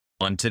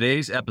On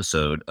today's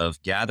episode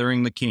of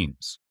Gathering the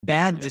Kings.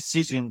 Bad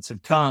decisions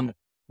have come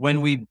when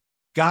we've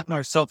gotten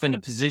ourselves in a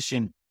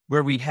position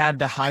where we had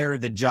to hire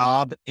the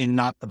job and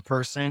not the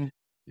person.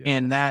 Yeah.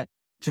 And that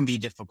can be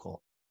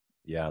difficult.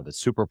 Yeah, that's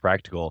super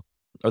practical.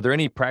 Are there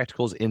any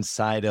practicals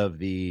inside of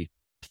the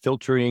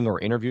filtering or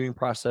interviewing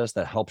process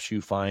that helps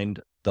you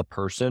find the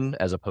person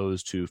as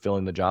opposed to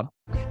filling the job?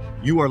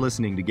 You are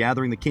listening to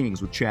Gathering the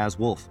Kings with Chaz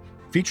Wolf,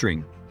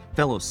 featuring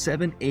fellow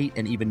 7, 8,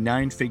 and even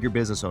 9-figure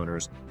business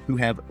owners who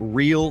have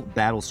real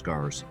battle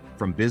scars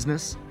from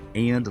business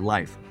and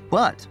life,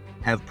 but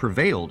have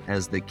prevailed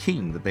as the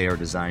king that they are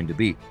designed to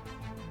be.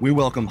 We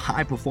welcome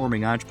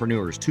high-performing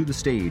entrepreneurs to the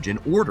stage in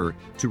order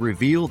to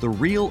reveal the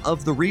real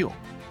of the real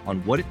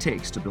on what it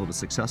takes to build a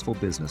successful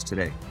business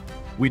today.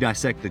 We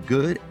dissect the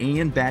good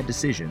and bad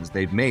decisions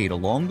they've made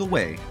along the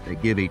way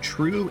that give a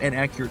true and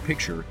accurate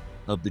picture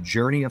of the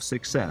journey of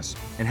success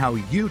and how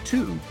you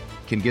too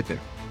can get there.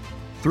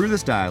 Through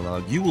this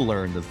dialogue, you will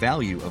learn the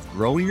value of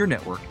growing your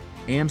network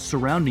and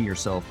surrounding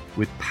yourself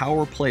with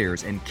power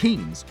players and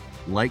kings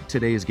like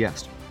today's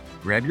guest.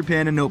 Grab your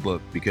pen and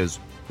notebook because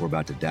we're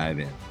about to dive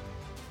in.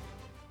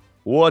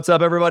 What's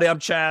up, everybody? I'm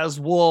Chaz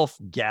Wolf,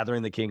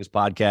 Gathering the Kings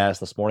podcast.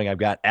 This morning, I've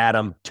got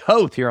Adam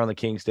Toth here on the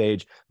King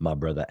stage. My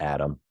brother,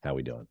 Adam. How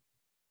we doing?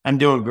 I'm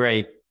doing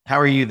great. How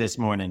are you this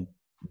morning?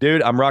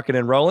 Dude, I'm rocking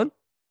and rolling.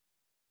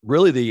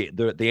 Really,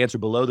 the answer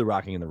below the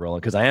rocking and the rolling,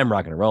 because I am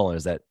rocking and rolling,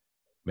 is that,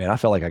 man, I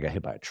felt like I got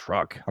hit by a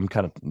truck. I'm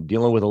kind of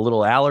dealing with a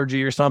little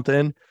allergy or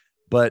something,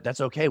 but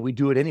that's okay. We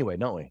do it anyway,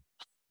 don't we?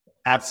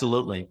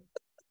 Absolutely.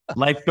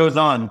 Life goes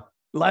on.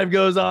 Life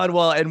goes on.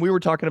 Well, and we were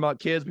talking about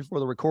kids before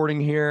the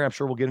recording here. I'm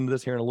sure we'll get into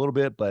this here in a little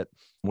bit, but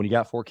when you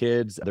got 4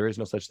 kids, there is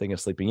no such thing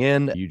as sleeping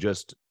in. You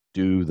just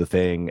do the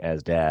thing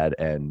as dad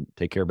and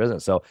take care of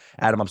business. So,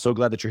 Adam, I'm so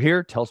glad that you're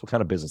here. Tell us what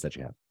kind of business that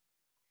you have.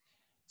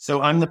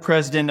 So I'm the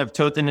president of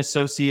Toth and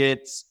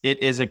Associates.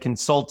 It is a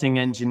consulting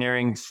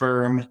engineering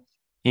firm,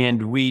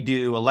 and we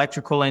do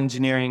electrical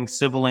engineering,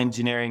 civil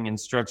engineering, and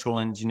structural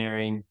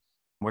engineering.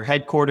 We're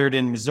headquartered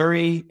in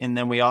Missouri, and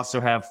then we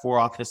also have 4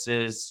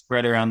 offices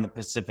spread around the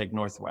Pacific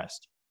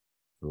Northwest.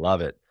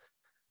 Love it.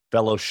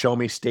 Fellow Show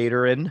Me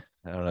Staterin.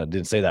 I don't know, I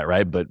didn't say that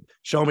right, but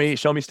Show Me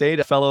State,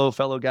 a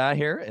fellow guy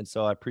here. And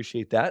so I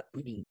appreciate that.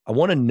 I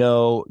want to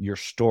know your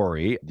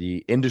story.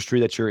 The industry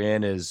that you're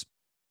in is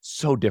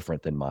so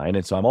different than mine.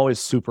 And so I'm always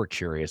super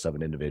curious of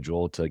an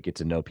individual to get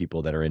to know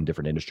people that are in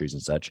different industries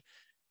and such.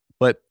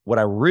 But what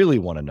I really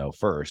want to know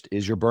first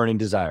is your burning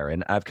desire.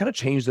 And I've kind of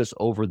changed this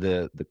over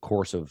the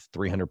course of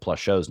 300 plus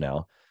shows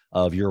now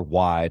of your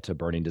why to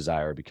burning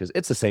desire, because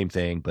it's the same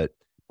thing, but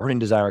burning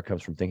desire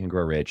comes from Think and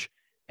Grow Rich.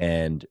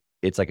 And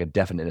it's like a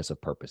definiteness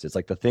of purpose. It's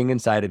like the thing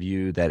inside of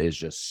you that is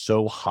just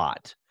so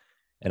hot.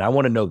 And I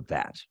want to know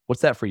that.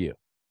 What's that for you?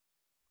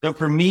 So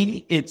for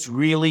me, it's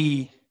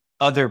really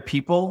other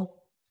people.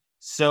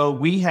 So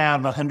we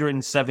have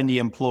 170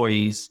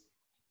 employees.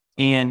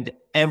 And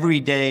every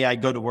day I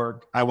go to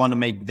work, I want to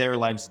make their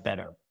lives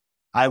better.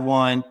 I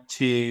want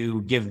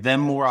to give them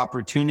more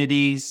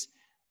opportunities.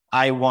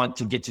 I want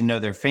to get to know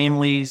their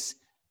families.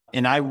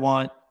 And I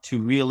want to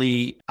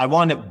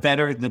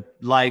better the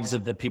lives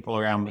of the people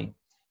around me.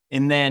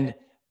 And then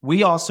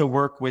we also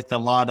work with a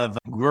lot of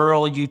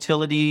rural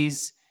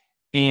utilities,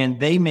 and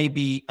they may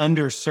be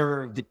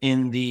underserved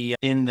in the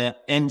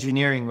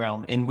engineering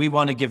realm. And we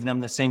want to give them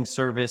the same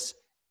service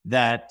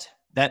that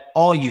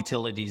all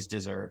utilities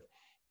deserve.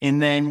 And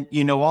then,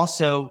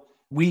 also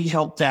we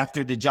helped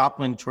after the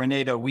Joplin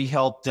tornado, we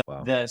helped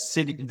the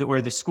city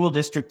or the school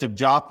district of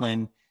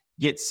Joplin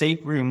get safe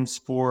rooms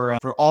for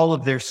all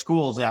of their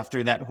schools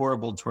after that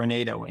horrible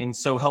tornado. And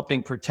so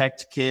helping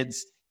protect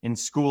kids in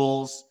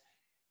schools.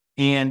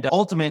 And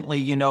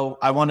ultimately,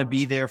 I want to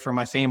be there for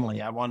my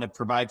family. I want to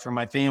provide for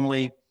my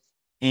family.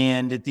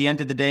 And at the end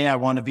of the day, I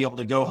want to be able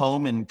to go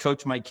home and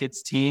coach my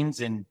kids'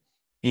 teams and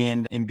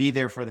be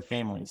there for the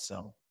family.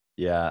 So.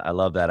 Yeah, I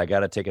love that. I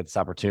got to take this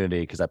opportunity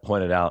because I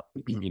pointed out,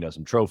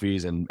 some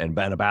trophies and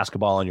a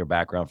basketball in your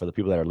background for the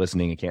people that are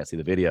listening and can't see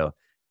the video.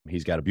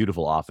 He's got a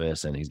beautiful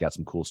office and he's got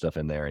some cool stuff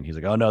in there. And he's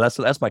like, oh no,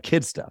 that's my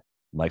kids' stuff.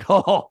 I'm like,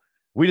 oh,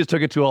 we just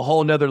took it to a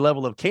whole nother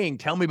level of king.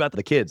 Tell me about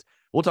the kids.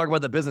 We'll talk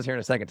about the business here in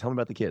a second. Tell me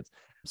about the kids.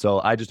 So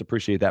I just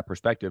appreciate that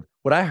perspective.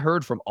 What I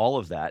heard from all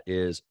of that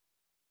is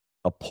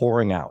a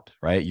pouring out,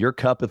 right? Your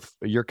cup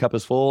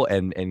is full,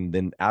 and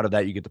then out of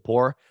that you get to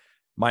pour.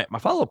 My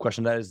follow-up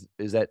question to that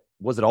is that,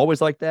 was it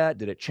always like that?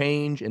 Did it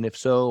change? And if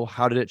so,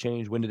 how did it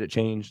change? When did it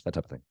change? That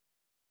type of thing.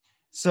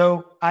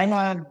 So I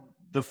had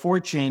the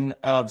fortune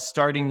of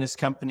starting this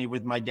company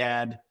with my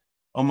dad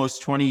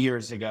almost 20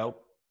 years ago.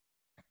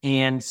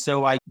 And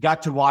so I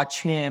got to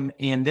watch him,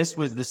 and this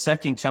was the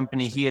second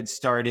company he had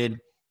started.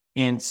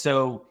 And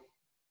so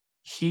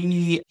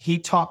he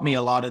taught me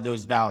a lot of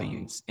those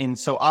values. And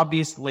so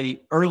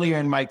obviously earlier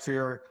in my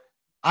career,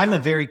 I'm a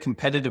very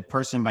competitive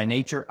person by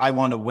nature. I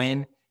want to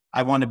win.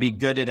 I want to be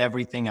good at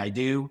everything I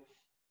do,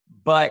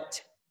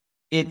 but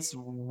it's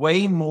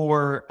way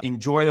more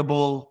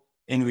enjoyable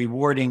and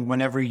rewarding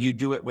whenever you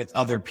do it with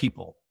other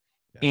people.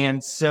 Yeah.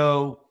 And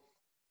so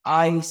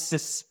I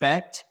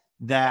suspect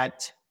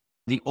that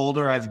The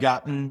older I've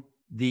gotten,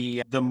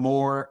 the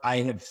more I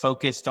have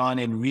focused on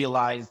and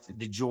realized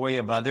the joy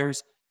of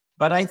others.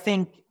 But I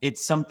think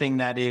it's something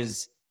that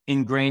is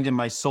ingrained in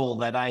my soul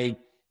that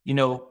you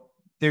know,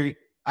 there,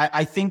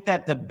 I think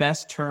that the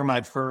best term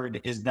I've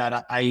heard is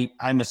that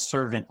I'm a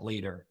servant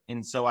leader.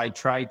 And so I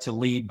try to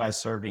lead by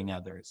serving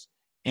others.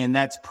 And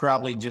that's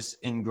probably just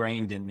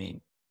ingrained in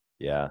me.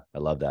 Yeah, I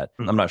love that.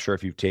 I'm not sure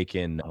if you've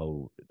taken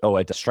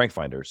at the Strength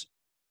Finders.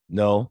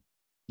 No.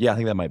 Yeah, I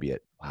think that might be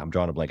it. I'm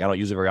drawing a blank. I don't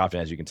use it very often,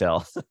 as you can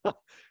tell.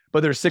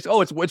 But there's 6. Oh,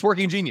 it's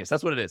Working Genius.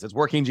 That's what it is. It's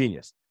Working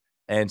Genius.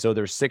 And so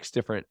there's 6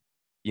 different,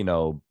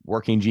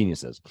 working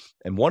geniuses.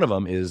 And one of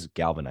them is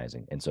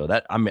galvanizing. And so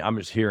that I'm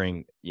just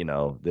hearing,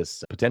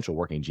 this potential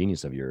working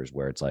genius of yours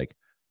where it's like,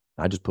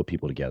 I just put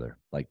people together.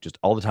 Like just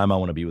all the time I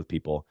want to be with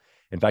people.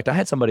 In fact, I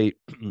had somebody,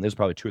 this was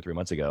probably 2 or 3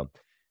 months ago,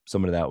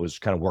 somebody that was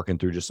kind of working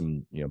through just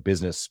some,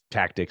 business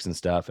tactics and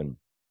stuff. And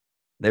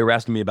they were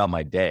asking me about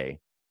my day.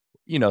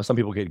 Some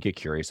people get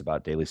curious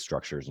about daily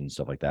structures and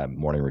stuff like that,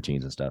 morning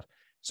routines and stuff.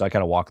 So I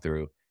kind of walked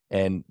through,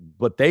 and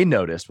what they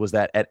noticed was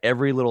that at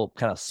every little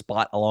kind of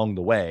spot along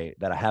the way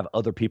that I have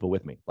other people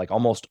with me, like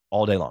almost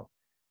all day long,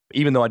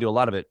 even though I do a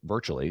lot of it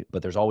virtually,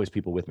 but there's always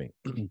people with me.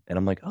 And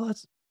I'm like, oh,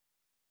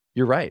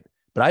 you're right.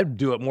 But I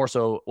do it more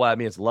so. Well, I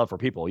mean, it's love for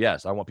people.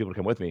 Yes. I want people to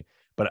come with me,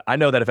 but I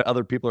know that if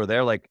other people are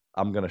there, like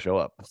I'm going to show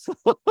up,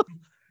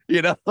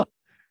 you know,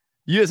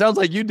 it sounds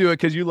like you do it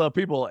because you love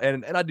people,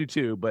 and I do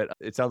too. But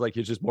it sounds like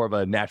it's just more of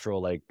a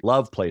natural like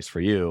love place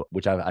for you,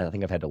 which I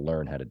think I've had to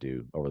learn how to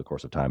do over the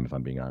course of time, if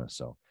I'm being honest.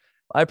 So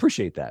I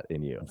appreciate that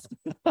in you.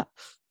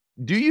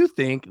 Do you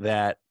think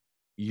that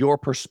your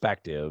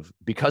perspective,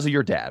 because of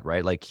your dad,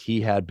 right? Like he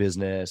had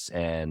business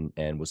and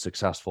was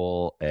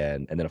successful,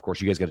 and then of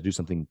course you guys got to do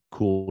something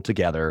cool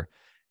together.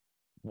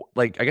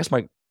 Like I guess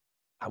what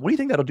do you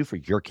think that'll do for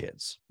your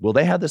kids? Will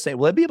they have the same?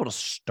 Will they be able to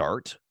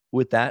start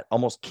with that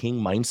almost king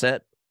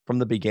mindset from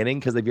the beginning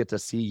because they get to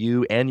see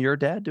you and your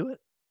dad do it?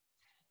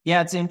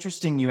 Yeah, it's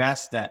interesting you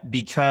asked that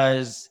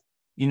because,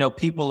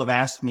 people have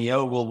asked me,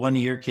 oh, will one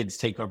of your kids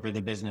take over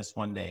the business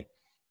one day?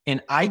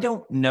 And I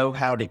don't know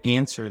how to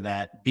answer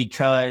that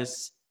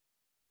because,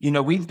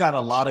 we've got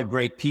a lot of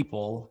great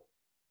people.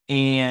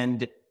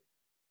 And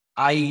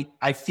I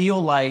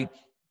feel like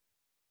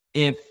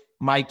if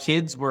my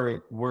kids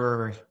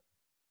were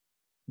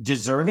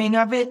deserving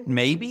of it,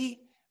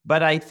 maybe,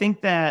 but I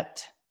think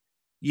that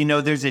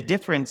there's a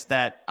difference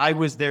that I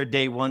was there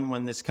day one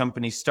when this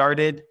company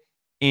started.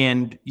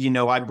 And,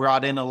 I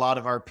brought in a lot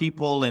of our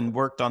people and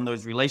worked on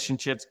those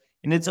relationships.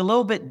 And it's a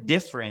little bit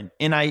different.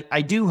 And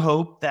I do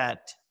hope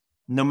that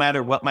no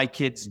matter what my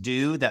kids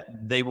do,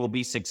 that they will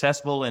be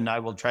successful and I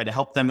will try to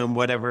help them in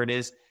whatever it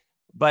is.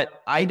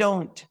 But I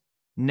don't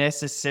know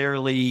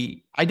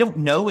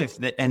if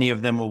any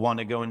of them will want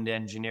to go into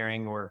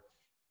engineering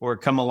or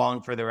come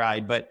along for the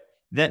ride. But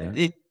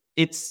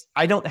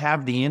I don't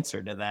have the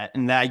answer to that.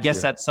 And I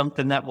guess that's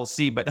something that we'll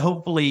see, but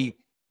hopefully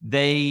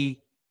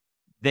they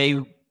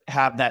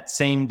have that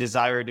same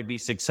desire to be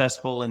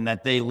successful and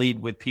that they lead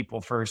with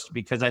people first,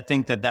 because I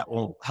think that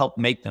will help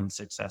make them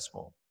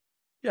successful.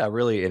 Yeah,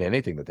 really, in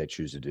anything that they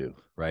choose to do,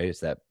 right? It's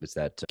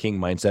that king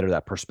mindset or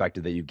that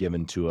perspective that you've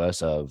given to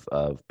us of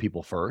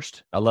people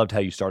first. I loved how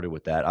you started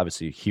with that,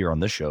 obviously here on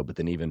this show, but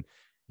then even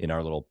in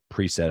our little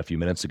preset a few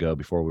minutes ago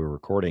before we were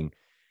recording,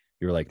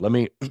 you were like, let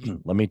me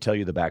tell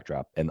you the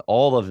backdrop. And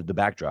all of the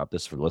backdrop,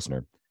 this is for the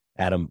listener,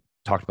 Adam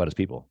talked about his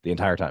people the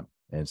entire time.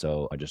 And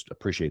so I just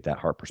appreciate that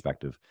heart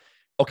perspective.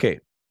 Okay,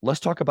 let's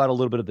talk about a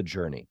little bit of the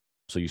journey.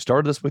 So you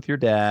started this with your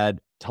dad.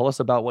 Tell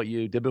us about what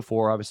you did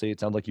before. Obviously, it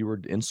sounds like you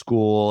were in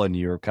school and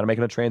you're kind of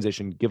making a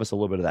transition. Give us a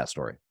little bit of that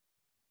story.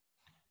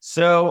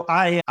 So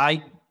I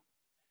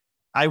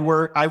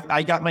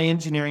got my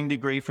engineering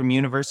degree from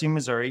University of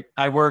Missouri.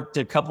 I worked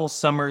a couple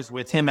summers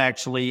with him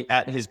actually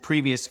at his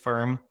previous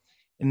firm.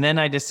 And then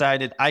I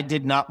decided I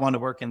did not want to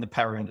work in the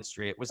power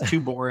industry. It was too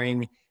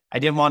boring. I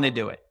didn't want to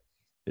do it.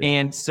 Yeah.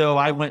 And so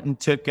I went and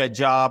took a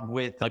job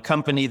with a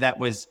company that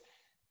was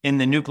in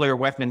the nuclear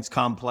weapons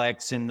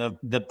complex. And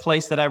the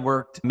place that I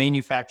worked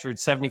manufactured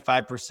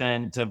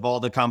 75% of all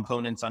the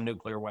components on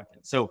nuclear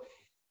weapons. So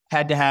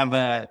had to have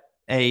a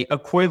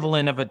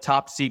equivalent of a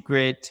top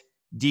secret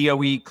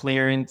DOE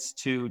clearance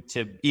to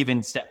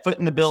even step foot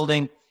in the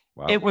building.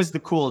 Wow. It was the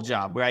cool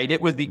job, right?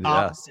 It was the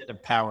opposite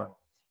of power.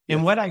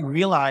 And what I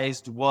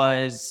realized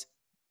was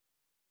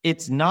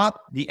it's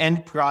not the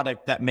end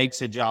product that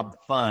makes a job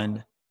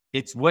fun.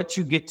 It's what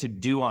you get to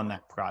do on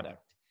that product.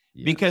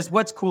 Yeah. Because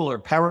what's cooler,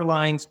 power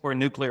lines or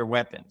nuclear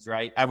weapons,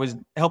 right? I was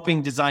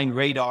helping design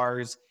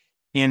radars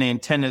and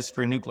antennas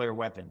for nuclear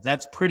weapons.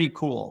 That's pretty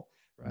cool.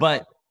 Right.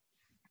 But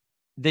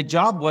the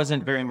job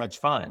wasn't very much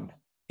fun.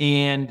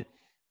 And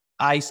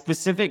I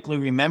specifically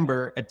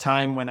remember a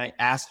time when I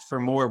asked for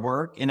more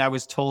work and I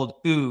was told,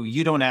 ooh,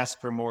 you don't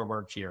ask for more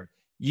work here.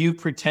 You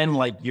pretend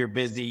like you're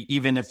busy,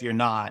 even if you're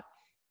not.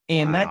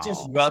 And that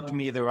just rubbed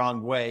me the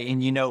wrong way.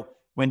 And,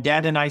 when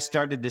Dad and I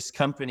started this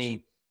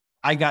company,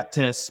 I got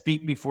to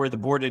speak before the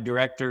board of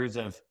directors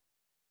of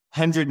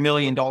 $100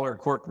 million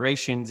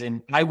corporations,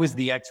 and I was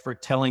the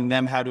expert telling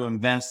them how to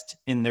invest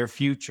in their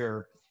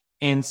future.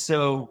 And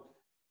so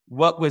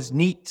what was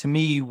neat to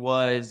me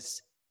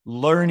was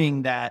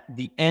learning that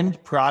the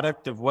end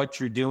product of what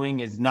you're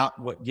doing is not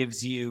what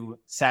gives you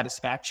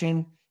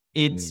satisfaction.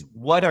 It's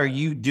what are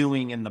you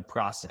doing in the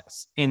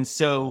process? And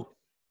so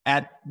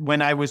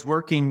when I was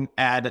working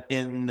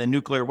in the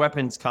nuclear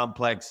weapons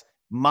complex,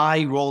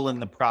 my role in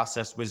the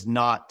process was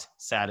not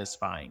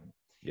satisfying.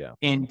 Yeah.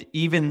 And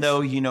even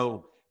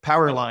though,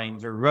 power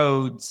lines or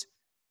roads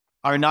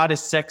are not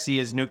as sexy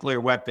as nuclear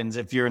weapons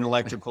if you're an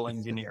electrical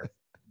engineer,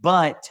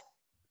 but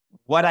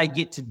what I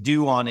get to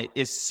do on it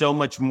is so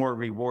much more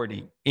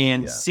rewarding.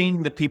 And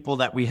seeing the people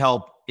that we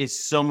help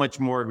is so much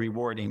more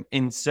rewarding.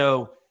 And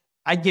so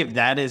I give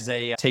that as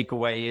a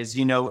takeaway is,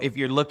 if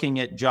you're looking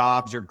at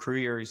jobs or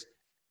careers,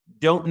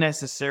 don't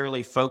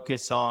necessarily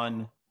focus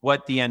on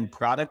what the end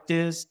product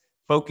is.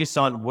 Focus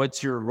on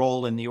what's your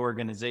role in the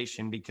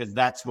organization, because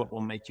that's what will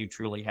make you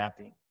truly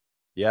happy.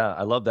 Yeah,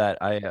 I love that.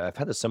 I've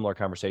had a similar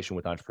conversation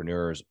with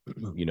entrepreneurs,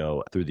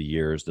 through the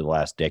years, the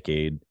last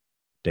decade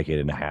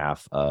and a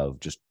half of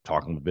just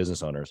talking with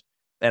business owners.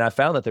 And I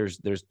found that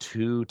there's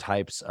two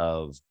types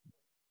of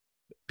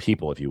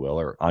people, if you will,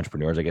 or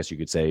entrepreneurs, I guess you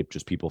could say,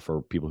 just people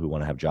who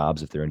want to have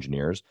jobs if they're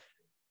engineers.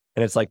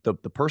 And it's like the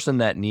person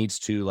that needs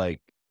to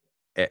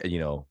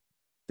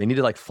they need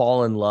to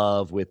fall in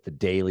love with the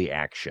daily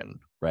action,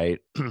 right?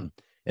 And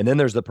then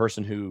there's the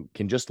person who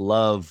can just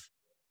love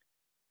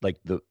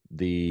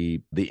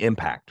the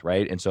impact,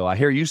 right? And so I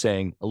hear you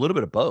saying a little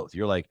bit of both.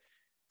 You're like,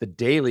 the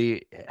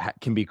daily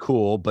can be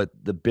cool, but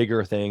the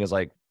bigger thing is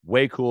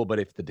way cool. But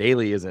if the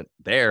daily isn't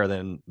there,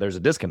 then there's a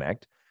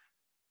disconnect,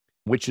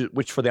 which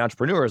for the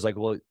entrepreneur is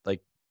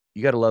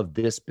you got to love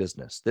this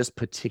business, this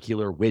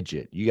particular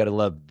widget. You got to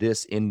love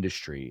this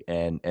industry.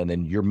 And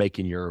then you're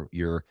making your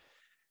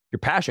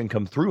passion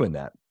come through in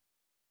that.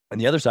 And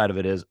the other side of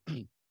it is,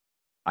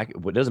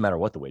 it doesn't matter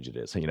what the widget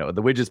is. The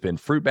widget's been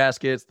fruit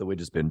baskets, the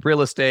widget's been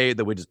real estate,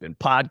 the widget's been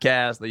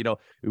podcasts,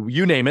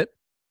 you name it.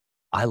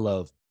 I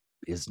love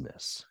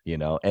business,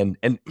 and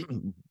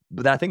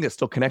but I think that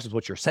still connects with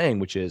what you're saying,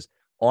 which is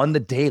on the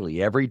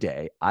daily, every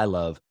day, I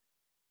love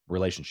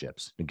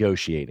relationships,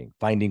 negotiating,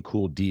 finding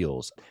cool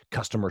deals,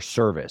 customer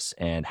service,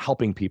 and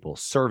helping people,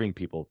 serving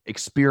people,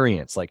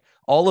 experience,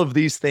 all of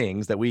these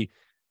things that we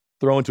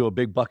throw into a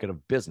big bucket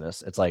of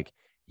business. It's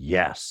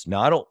yes. No,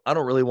 I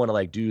don't really want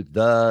to do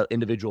the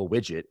individual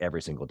widget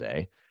every single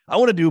day. I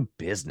want to do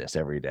business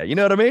every day. You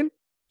know what I mean?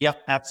 Yeah,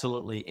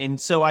 absolutely. And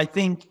so I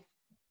think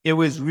it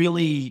was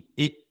really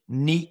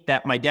neat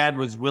that my dad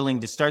was willing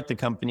to start the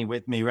company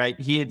with me, right?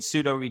 He had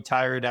pseudo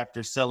retired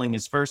after selling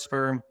his first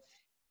firm.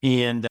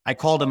 And I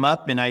called him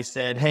up and I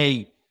said,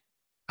 hey,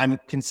 I'm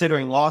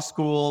considering law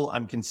school.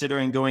 I'm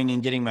considering going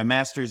and getting my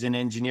master's in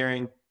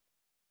engineering.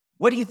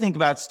 What do you think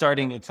about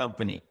starting a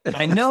company?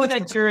 I know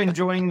that you're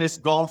enjoying this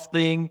golf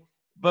thing,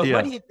 but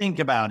what do you think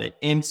about it?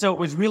 And so it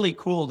was really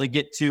cool to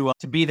get to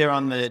be there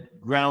on the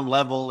ground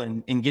level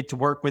and get to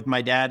work with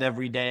my dad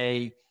every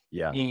day.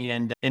 Yeah.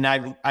 And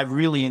I've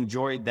really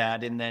enjoyed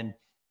that. And then,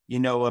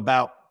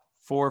 about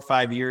 4 or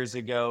 5 years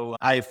ago,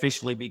 I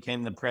officially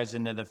became the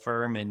president of the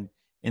firm, and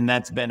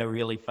that's been a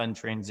really fun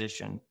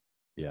transition.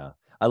 Yeah.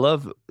 I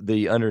love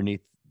the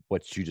underneath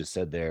what you just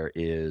said there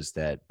is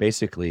that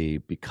basically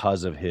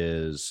because of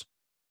his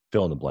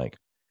fill in the blank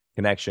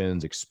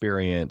connections,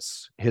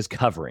 experience, his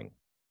covering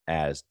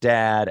as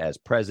dad, as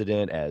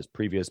president, as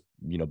previous,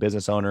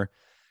 business owner,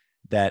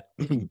 that,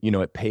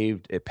 it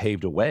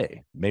paved a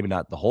way, maybe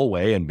not the whole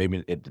way. And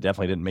maybe it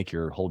definitely didn't make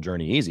your whole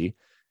journey easy.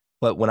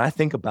 But when I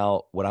think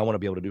about what I want to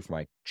be able to do for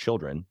my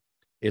children,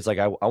 it's I'm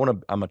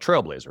a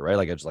trailblazer,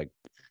 right? It's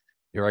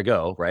here I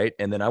go. Right.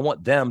 And then I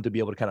want them to be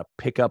able to kind of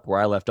pick up where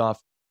I left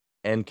off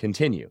and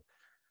continue.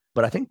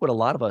 But I think what a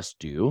lot of us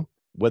do,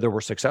 whether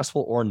we're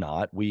successful or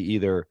not, we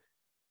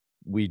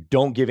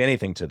don't give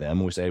anything to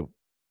them. We say,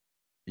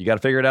 you got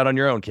to figure it out on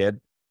your own, kid,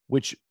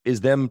 which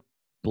is them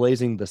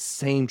blazing the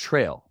same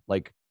trail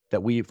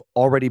that we've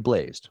already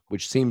blazed,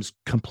 which seems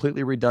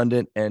completely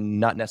redundant and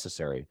not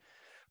necessary.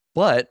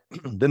 But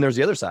then there's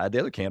the other side, the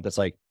other camp that's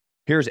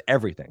here's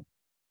everything.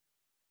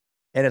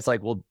 And it's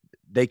well,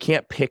 they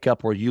can't pick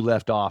up where you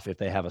left off if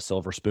they have a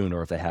silver spoon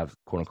or if they have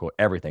quote unquote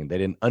everything. They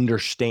didn't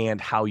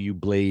understand how you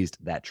blazed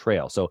that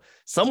trail. So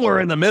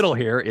somewhere in the middle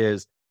here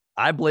is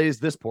I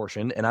blazed this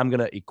portion and I'm going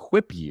to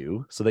equip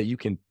you so that you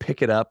can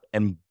pick it up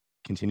and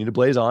continue to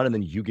blaze on. And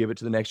then you give it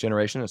to the next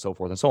generation and so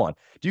forth and so on.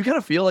 Do you kind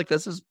of feel like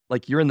this is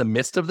you're in the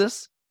midst of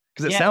this?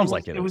 Because it sounds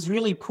like it. It was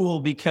really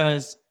cool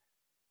because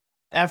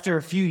after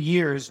a few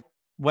years,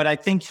 what I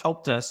think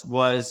helped us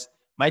was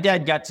my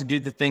dad got to do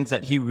the things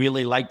that he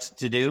really liked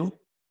to do.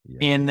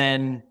 Yeah. And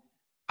then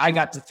I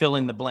got to fill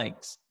in the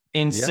blanks.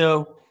 And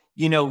so,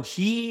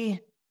 the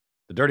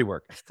dirty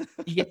work,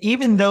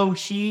 even though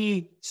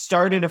he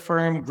started a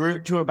firm,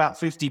 grew to about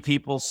 50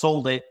 people,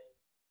 sold it,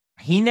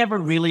 he never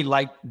really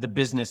liked the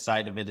business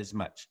side of it as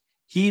much.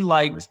 He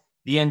liked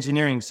the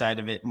engineering side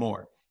of it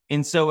more.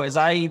 And so as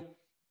I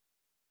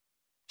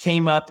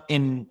came up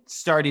and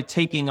started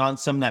taking on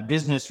some of that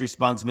business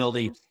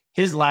responsibility.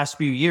 His last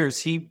few years,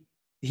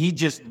 he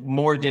just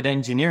more did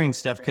engineering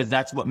stuff because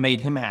that's what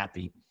made him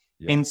happy.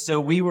 Yeah. And so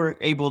we were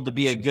able to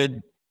be a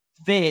good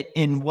fit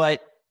in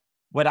what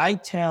I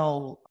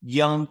tell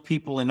young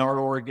people in our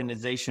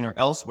organization or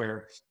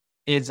elsewhere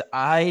is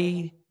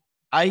I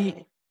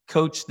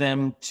coach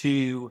them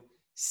to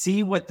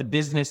see what the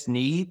business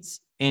needs.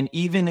 And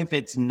even if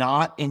it's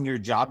not in your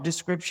job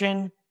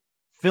description,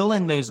 fill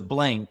in those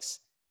blanks,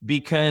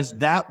 because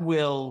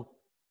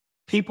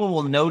people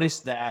will notice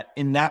that,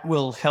 and that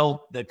will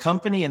help the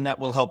company and that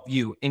will help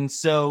you. And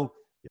so,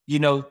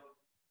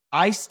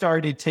 I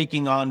started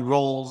taking on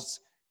roles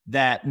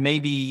that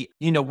maybe,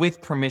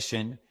 with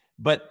permission,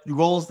 but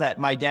roles that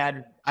my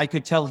dad, I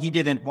could tell he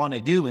didn't want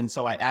to do. And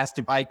so I asked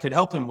if I could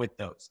help him with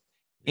those.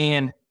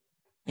 And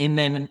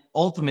then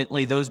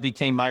ultimately those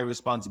became my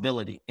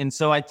responsibility. And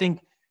so I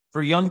think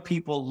for young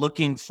people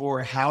looking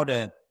for how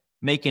to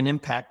make an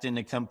impact in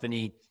a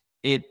company,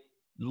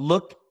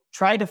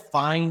 try to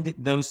find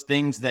those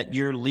things that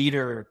your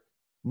leader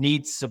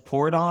needs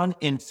support on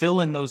and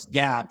fill in those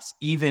gaps,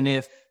 even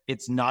if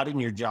it's not in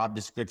your job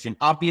description.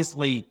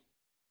 Obviously,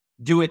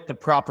 do it the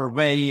proper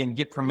way and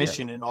get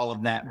permission and all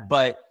of that.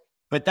 But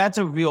that's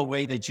a real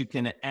way that you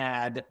can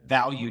add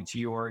value to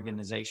your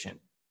organization.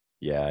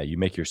 Yeah, you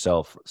make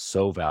yourself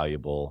so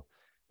valuable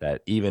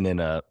that even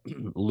in a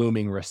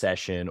looming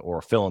recession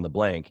or fill in the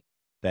blank,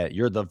 that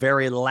you're the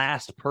very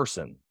last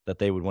person that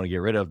they would want to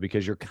get rid of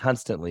because you're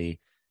constantly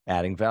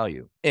adding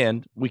value.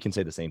 And we can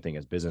say the same thing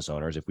as business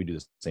owners. If we do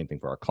the same thing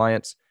for our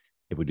clients,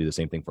 if we do the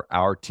same thing for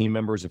our team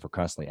members, if we're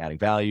constantly adding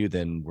value,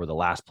 then we're the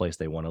last place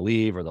they want to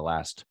leave or the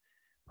last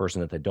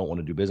person that they don't want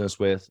to do business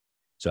with.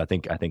 So I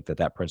think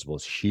that principle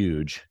is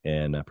huge,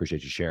 and I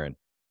appreciate you sharing.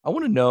 I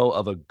want to know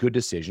of a good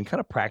decision, kind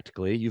of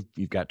practically.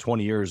 You've got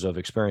 20 years of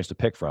experience to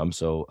pick from,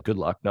 so good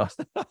luck. No,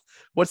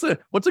 what's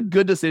a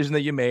good decision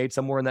that you made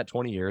somewhere in that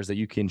 20 years that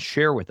you can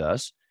share with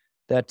us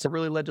that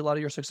really led to a lot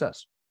of your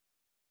success?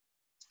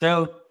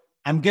 So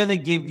I'm going to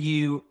give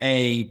you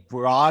a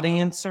broad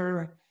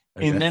answer,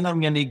 and then I'm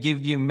going to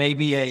give you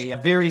maybe a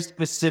very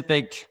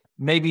specific.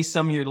 Maybe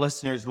some of your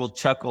listeners will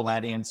chuckle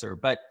at answer,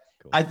 but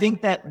cool. I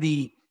think that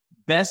the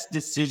best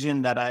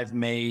decision that I've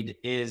made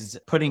is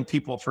putting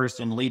people first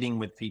and leading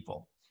with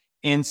people.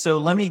 And so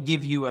let me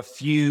give you a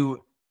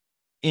few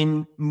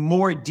in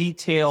more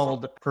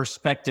detailed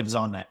perspectives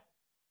on that.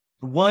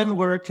 One,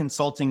 we're a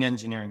consulting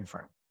engineering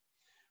firm.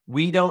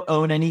 We don't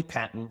own any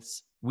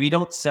patents. We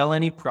don't sell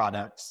any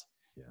products.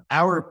 Yeah.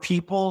 Our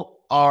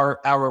people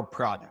are our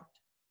product.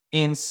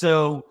 And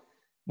so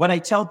what I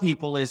tell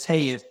people is,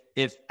 hey,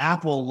 if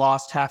Apple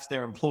lost half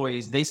their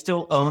employees, they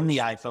still own the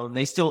iPhone.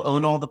 They still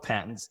own all the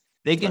patents.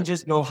 They can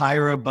just go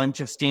hire a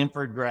bunch of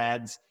Stanford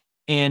grads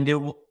and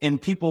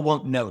people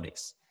won't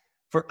notice.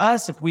 For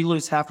us, if we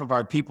lose half of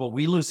our people,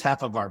 we lose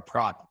half of our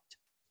product.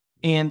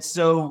 And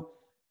so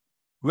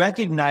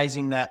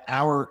recognizing that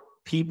our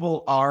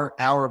people are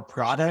our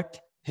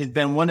product has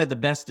been one of the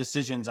best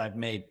decisions I've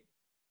made.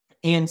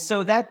 And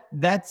so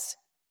that's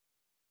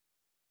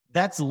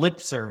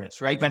lip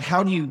service, right? But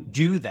how do you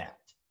do that?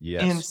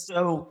 Yes. And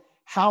so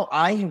how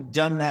I have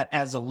done that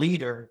as a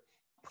leader,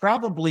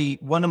 probably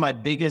one of my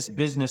biggest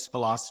business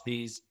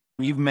philosophies,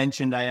 you've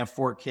mentioned I have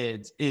 4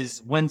 kids,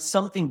 is when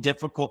something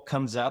difficult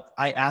comes up,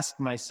 I ask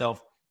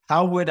myself,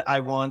 how would I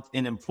want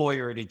an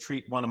employer to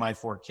treat one of my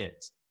 4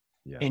 kids?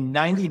 Yeah. And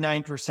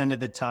 99% of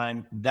the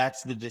time,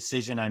 that's the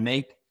decision I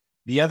make.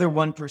 The other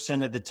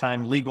 1% of the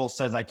time, legal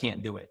says I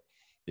can't do it.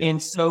 Yeah.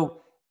 And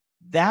so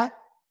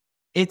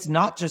it's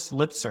not just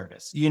lip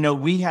service.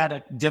 We had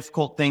a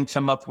difficult thing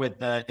come up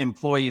with an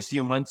employee a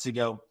few months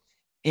ago,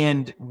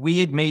 and we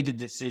had made a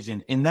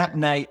decision. And that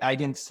night I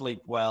didn't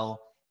sleep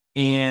well.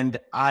 And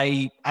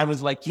I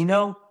was like,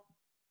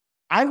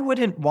 I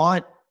wouldn't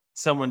want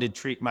someone to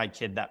treat my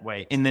kid that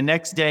way. And the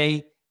next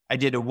day I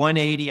did a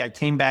 180. I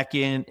came back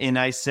in and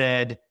I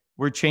said,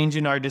 we're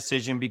changing our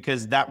decision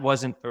because that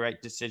wasn't the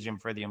right decision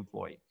for the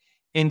employee.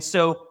 And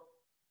so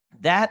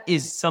that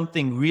is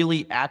something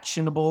really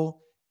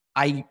actionable.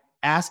 I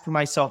ask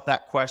myself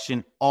that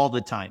question all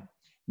the time.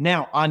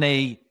 Now, on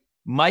a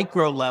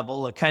micro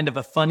level, a kind of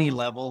a funny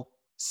level,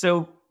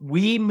 so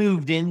we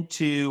moved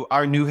into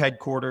our new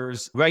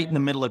headquarters right in the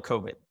middle of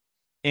COVID.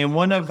 And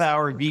one of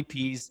our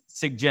VPs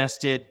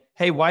suggested,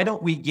 hey, why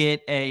don't we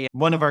get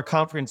one of our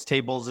conference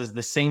tables is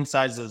the same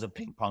size as a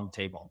ping pong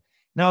table?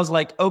 And I was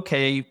like,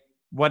 okay,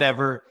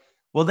 whatever.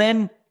 Well,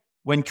 then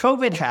when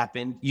COVID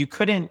happened, you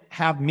couldn't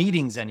have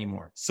meetings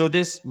anymore. So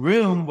this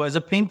room was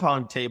a ping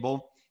pong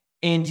table,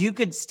 and you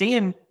could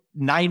stand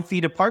 9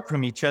 feet apart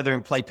from each other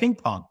and play ping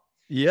pong.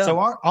 Yeah. So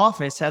our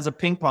office has a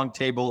ping pong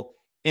table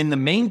in the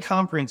main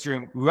conference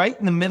room, right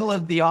in the middle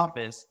of the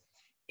office.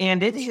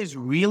 And it has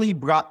really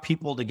brought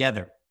people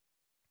together.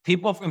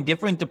 People from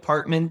different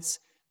departments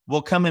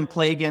will come and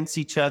play against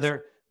each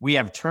other. We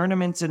have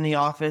tournaments in the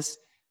office.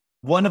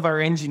 One of our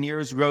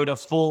engineers wrote a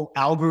full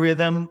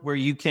algorithm where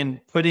you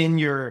can put in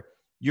your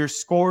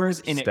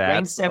scores and it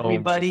ranks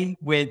everybody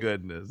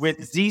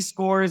with Z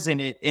scores, and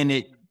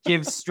it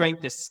gives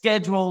strength to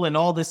schedule and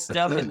all this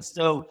stuff. And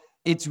so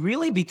it's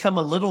really become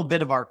a little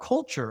bit of our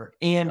culture.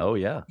 And, Oh,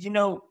 yeah.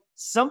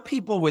 some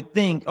people would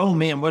think, oh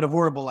man, what a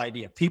horrible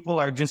idea. People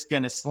are just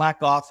going to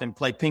slack off and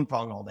play ping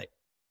pong all day.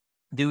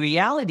 The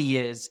reality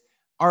is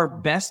our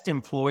best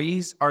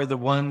employees are the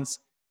ones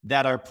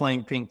that are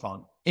playing ping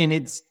pong. And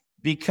it's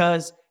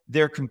because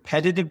they're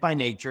competitive by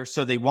nature.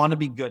 So they want to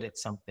be good at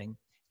something.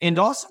 And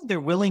also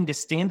they're willing to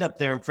stand up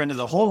there in front of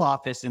the whole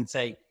office and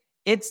say,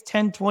 it's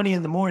 10:20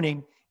 in the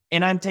morning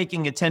and I'm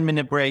taking a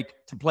 10-minute break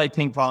to play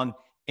ping pong.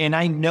 And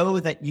I know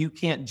that you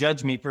can't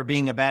judge me for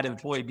being a bad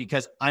employee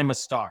because I'm a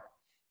star.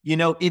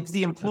 It's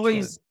the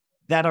employees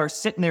that are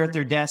sitting there at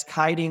their desk,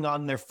 hiding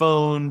on their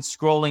phone,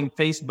 scrolling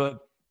Facebook,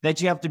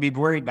 that you have to be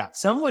worried about.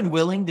 Someone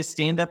willing to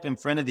stand up in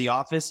front of the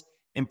office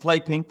and play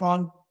ping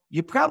pong,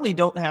 you probably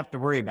don't have to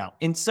worry about.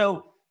 And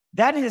so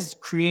that has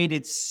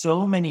created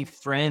so many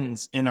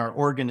friends in our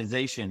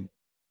organization.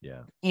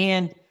 Yeah.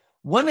 And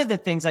one of the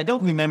things, I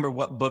don't remember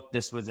what book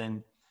this was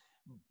in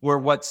or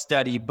what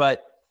study,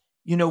 but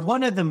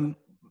one of the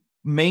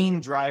main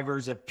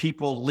drivers of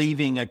people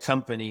leaving a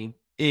company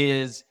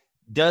is,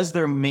 does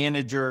their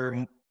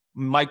manager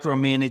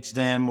micromanage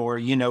them, or,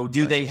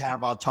 do they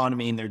have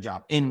autonomy in their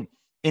job? And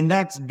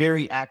that's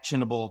very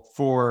actionable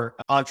for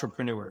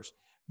entrepreneurs.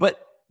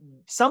 But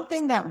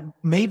something that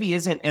maybe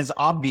isn't as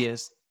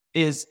obvious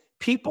is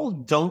people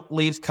don't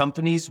leave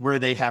companies where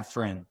they have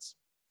friends.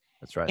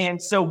 That's right.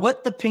 And so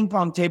what the ping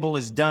pong table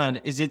has done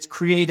is it's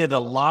created a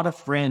lot of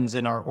friends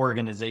in our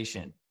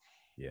organization.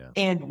 Yeah.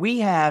 And we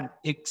have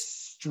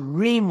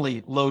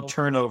extremely low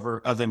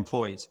turnover of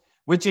employees,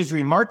 which is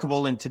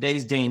remarkable in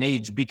today's day and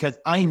age, because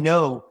I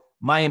know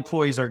my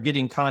employees are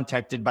getting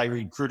contacted by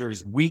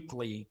recruiters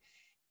weekly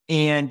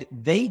and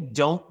they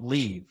don't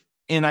leave.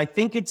 And I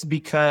think it's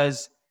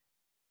because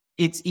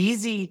it's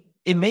easy.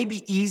 It may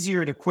be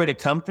easier to quit a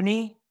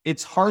company.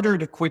 It's harder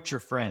to quit your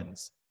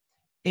friends.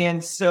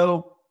 And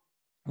so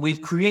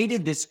we've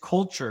created this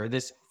culture,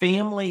 this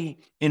family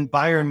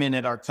environment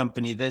at our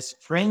company, this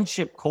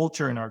friendship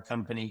culture in our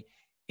company.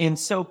 And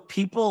so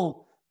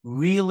people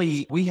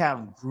we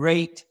have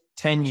great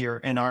tenure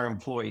in our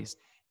employees.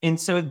 And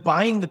so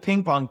buying the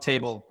ping pong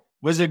table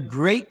was a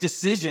great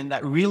decision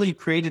that really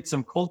created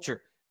some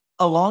culture.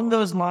 Along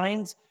those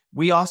lines,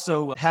 we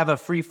also have a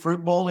free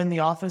fruit bowl in the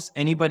office.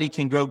 Anybody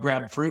can go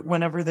grab fruit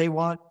whenever they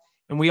want.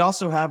 And we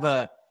also have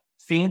a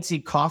fancy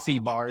coffee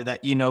bar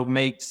that,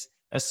 makes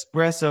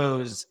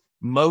espressos,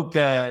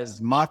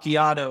 mochas,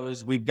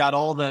 macchiatos. We've got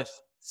all the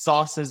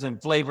sauces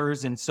and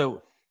flavors. And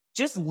so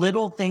just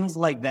little things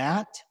like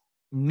that,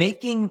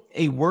 making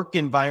a work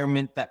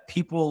environment that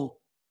people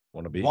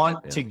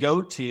want to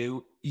go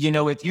to.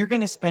 If you're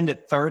going to spend a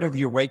third of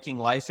your waking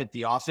life at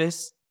the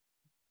office,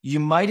 you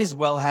might as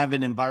well have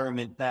an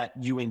environment that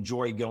you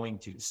enjoy going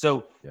to.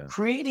 So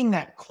creating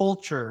that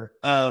culture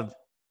of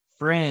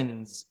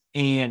friends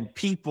and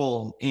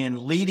people and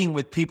leading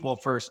with people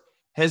first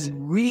has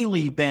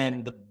really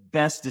been the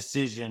best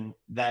decision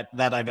that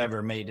I've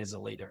ever made as a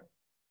leader.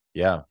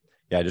 Yeah.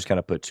 Yeah. I just kind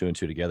of put two and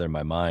two together in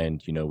my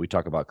mind. We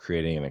talk about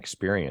creating an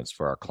experience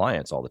for our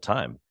clients all the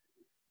time.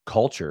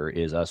 Culture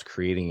is us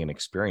creating an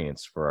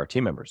experience for our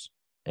team members.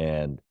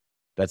 And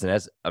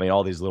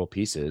all these little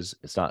pieces,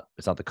 it's not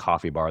the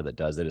coffee bar that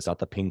does it. It's not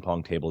the ping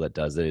pong table that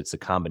does it. It's a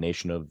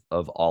combination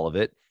of all of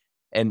it.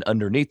 And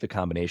underneath the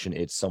combination,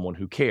 it's someone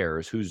who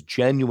cares, who's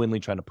genuinely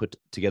trying to put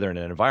together an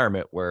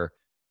environment where,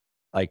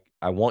 like,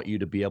 I want you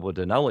to be able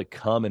to not only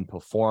come and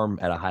perform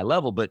at a high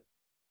level, but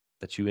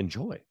that you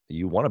enjoy, that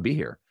you want to be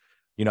here.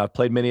 I've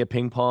played many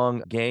ping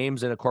pong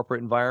games in a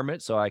corporate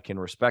environment, so I can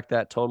respect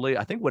that totally.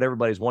 I think what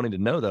everybody's wanting to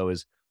know, though,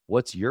 is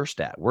what's your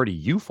stat? Where do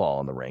you fall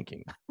in the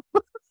ranking?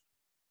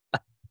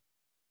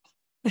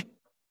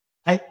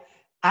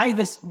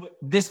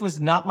 This was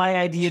not my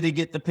idea to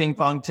get the ping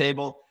pong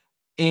table.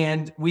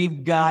 And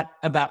we've got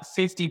about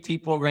 50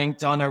 people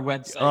ranked on our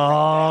website.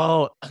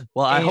 Oh,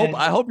 well,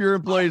 I hope your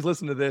employees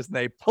listen to this and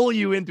they pull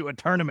you into a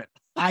tournament.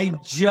 I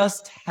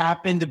just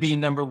happen to be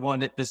number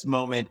one at this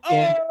moment.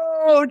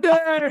 Oh,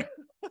 dang.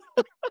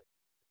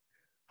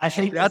 I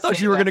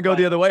thought you were going to go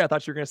the other way. I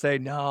thought you were going to say,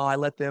 no, I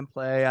let them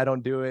play. I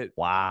don't do it.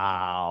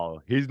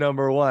 Wow. He's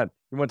number one.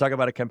 You want to talk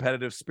about a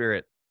competitive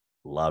spirit?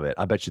 Love it.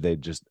 I bet you they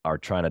just are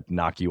trying to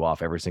knock you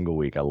off every single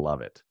week. I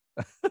love it.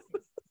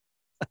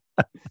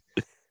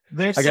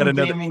 There's some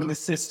gaming the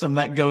system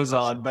that goes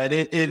on, but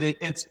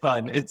it's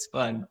fun. It's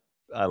fun.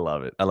 I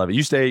love it. I love it.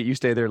 You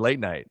stay there late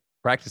night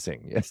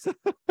practicing. Yes.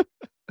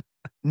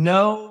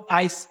 No,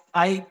 I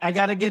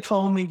got to get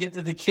home and get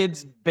to the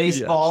kids'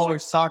 baseball or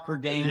soccer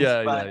games.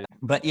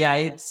 But yeah,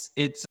 it's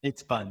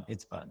fun.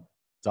 It's fun.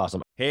 It's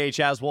awesome. Hey,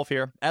 Chaz Wolf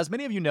here. As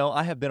many of you know,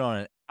 I have been on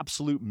an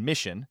absolute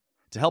mission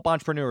to help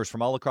entrepreneurs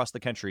from all across the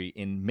country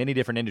in many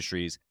different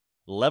industries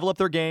level up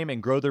their game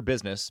and grow their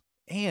business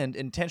and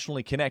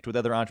intentionally connect with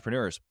other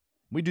entrepreneurs.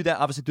 We do that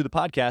obviously through the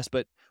podcast,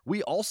 but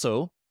we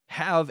also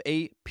have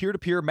a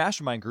peer-to-peer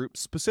mastermind group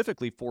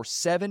specifically for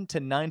 7 to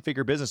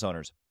 9-figure business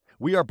owners.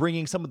 We are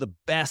bringing some of the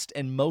best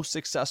and most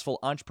successful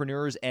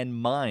entrepreneurs and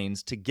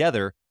minds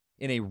together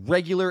in a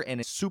regular and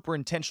a super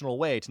intentional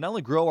way to not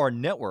only grow our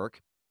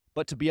network,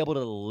 but to be able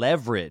to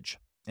leverage.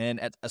 And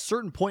at a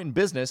certain point in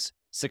business,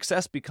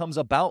 success becomes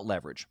about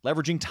leverage,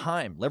 leveraging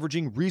time,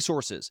 leveraging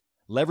resources,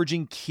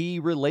 leveraging key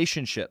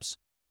relationships.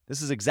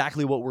 This is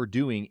exactly what we're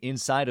doing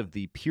inside of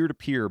the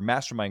peer-to-peer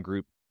mastermind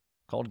group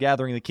called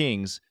Gathering the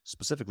Kings,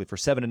 specifically for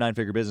 7 to 9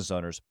 figure business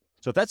owners.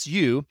 So if that's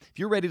you, if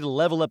you're ready to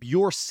level up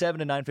your 7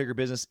 to 9 figure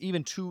business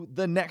even to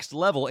the next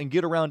level and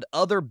get around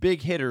other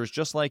big hitters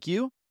just like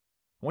you,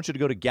 I want you to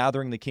go to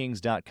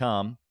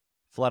gatheringthekings.com,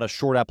 fill out a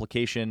short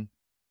application,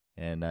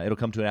 and it'll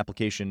come to an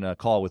application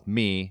call with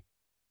me,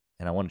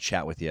 and I want to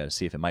chat with you to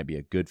see if it might be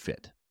a good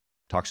fit.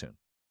 Talk soon.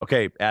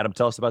 Okay, Adam,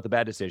 tell us about the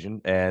bad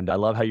decision. And I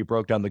love how you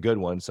broke down the good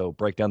one. So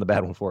break down the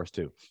bad one for us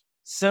too.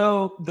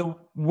 So the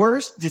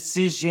worst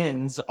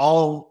decisions,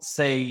 I'll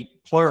say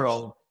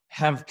plural,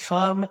 have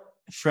come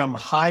from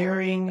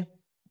hiring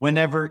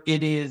whenever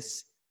it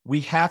is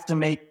we have to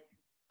make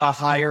a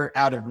hire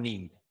out of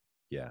need.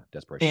 Yeah,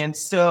 desperation. And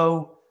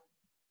so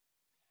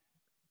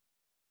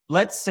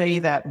let's say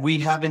that we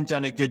haven't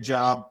done a good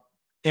job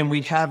and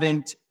we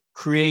haven't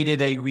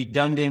created a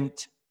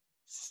redundant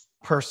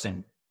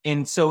person.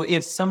 And so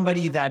if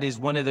somebody that is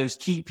one of those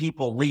key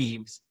people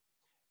leaves,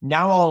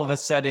 now all of a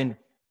sudden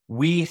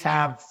we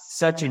have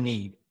such a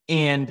need.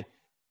 And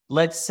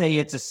let's say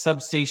it's a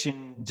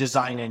substation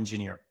design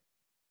engineer.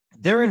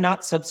 There are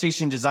not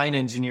substation design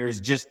engineers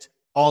just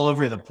all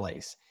over the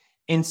place.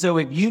 And so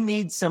if you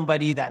need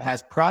somebody that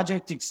has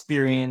project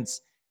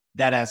experience,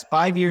 that has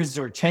 5 years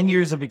or 10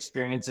 years of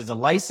experience as a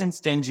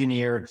licensed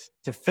engineer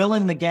to fill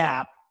in the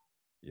gap,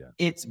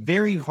 it's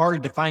very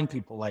hard to find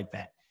people like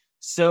that.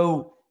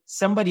 So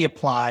somebody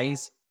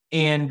applies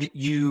and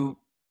you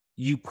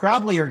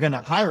probably are going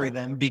to hire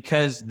them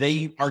because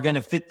they are going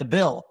to fit the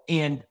bill.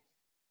 And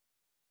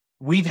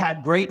we've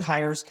had great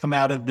hires come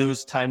out of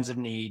those times of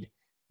need,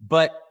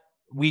 but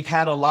we've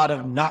had a lot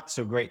of not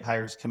so great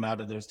hires come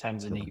out of those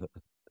times of need.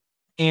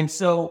 And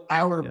so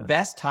our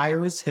best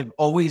hires have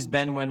always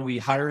been when we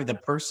hire the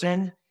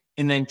person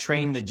and then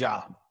train the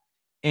job.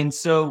 And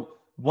so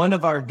one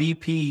of our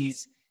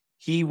VPs,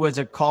 he was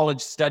a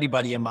college study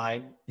buddy of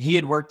mine. He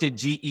had worked at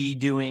GE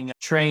doing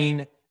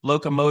train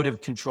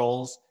locomotive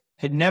controls,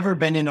 had never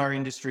been in our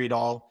industry at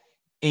all.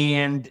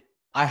 And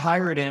I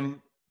hired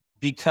him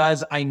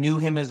because I knew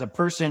him as a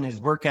person,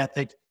 his work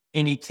ethic,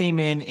 and he came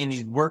in and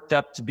he worked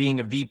up to being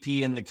a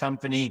VP in the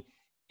company.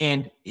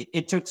 And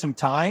it took some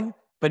time,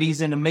 but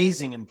he's an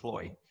amazing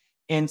employee.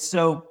 And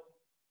so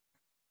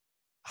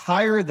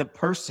hire the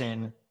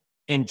person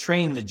and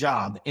train the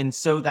job. And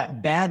so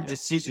that bad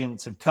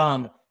decisions have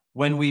come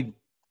when we've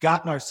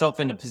gotten ourselves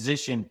in a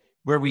position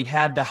where we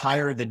had to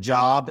hire the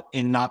job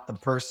and not the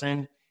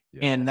person.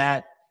 And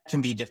that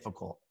can be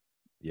difficult.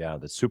 Yeah,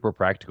 that's super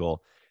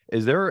practical. Are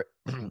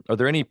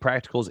there any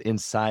practicals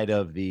inside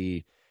of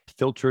the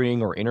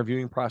filtering or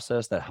interviewing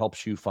process that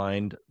helps you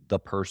find the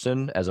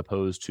person as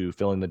opposed to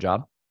filling the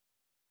job?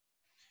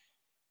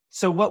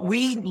 So what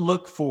we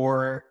look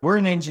for, we're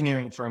an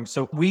engineering firm,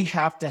 so we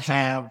have to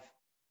have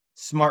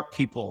smart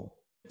people.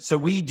 So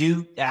we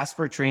do ask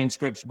for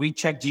transcripts, we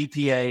check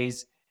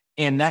GPAs,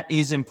 and that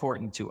is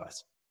important to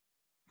us.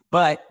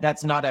 But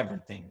that's not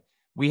everything.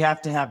 We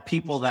have to have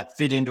people that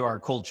fit into our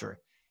culture.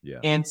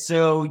 And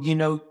so,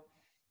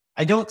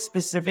 I don't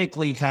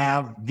specifically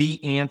have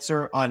the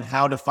answer on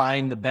how to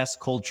find the best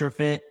culture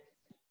fit,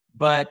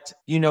 but,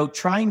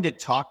 trying to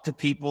talk to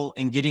people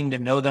and getting to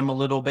know them a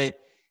little bit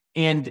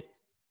and,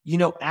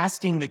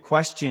 asking the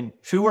question,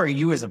 who are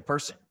you as a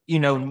person?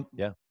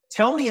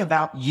 Tell me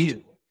about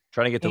you.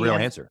 Trying to get the real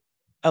answer.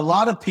 A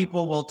lot of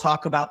people will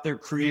talk about their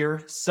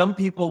career. Some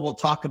people will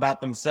talk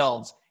about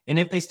themselves. And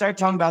if they start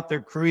talking about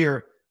their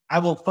career, I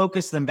will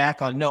focus them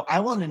back on, no, I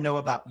want to know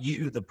about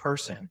you, the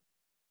person.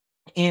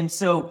 And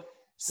so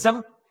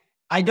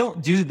I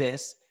don't do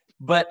this,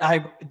 but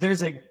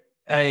there's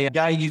a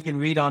guy you can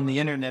read on the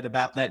internet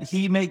about that.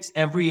 He makes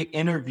every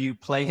interview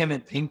play him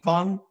at ping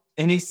pong.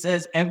 And he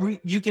says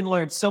you can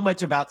learn so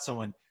much about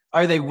someone.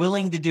 Are they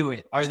willing to do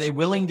it? Are they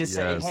willing to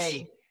say,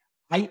 hey,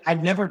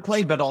 I've never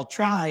played, but I'll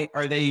try.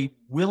 Are they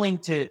willing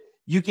to,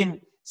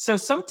 so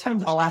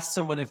sometimes I'll ask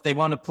someone if they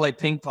want to play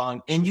ping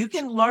pong and you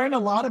can learn a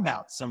lot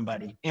about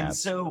somebody. And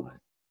Absolutely. So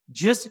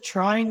just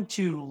trying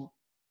to,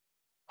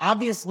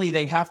 obviously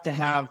they have to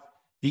have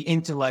the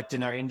intellect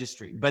in our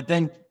industry, but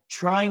then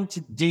trying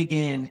to dig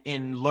in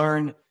and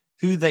learn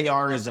who they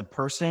are as a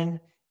person.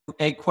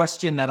 A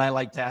question that I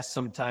like to ask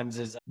sometimes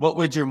is, what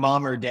would your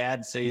mom or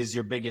dad say is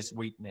your biggest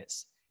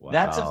weakness? Wow.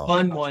 That's a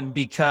fun one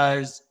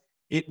because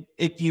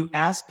if you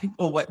ask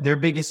people what their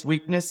biggest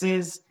weakness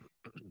is,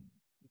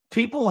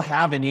 people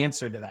have an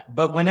answer to that.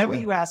 But whenever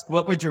you ask,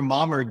 what would your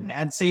mom or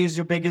dad say is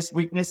your biggest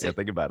weakness?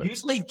 Think about it.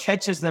 Usually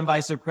catches them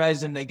by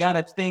surprise and they got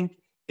to think,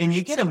 and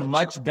you get a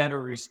much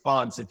better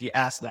response if you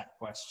ask that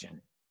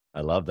question. I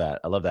love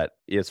that.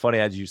 It's funny,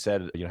 as you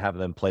said, having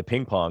them play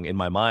ping pong. In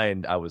my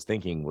mind, I was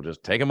thinking, we'll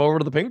just take them over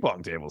to the ping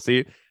pong table.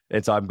 See?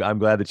 And so I'm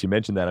glad that you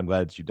mentioned that. I'm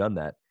glad that you've done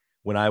that.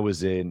 when I was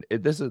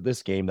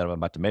this game that I'm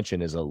about to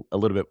mention is a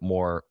little bit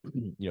more,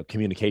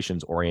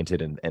 communications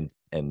oriented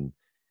and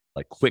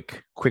like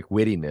quick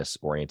wittiness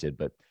oriented.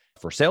 But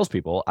for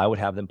salespeople, I would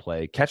have them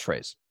play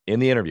catchphrase in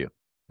the interview.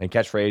 And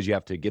catchphrase, you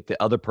have to get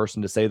the other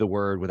person to say the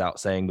word without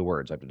saying the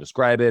words. I have to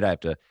describe it. I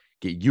have to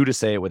get you to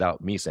say it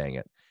without me saying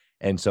it.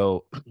 And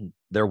so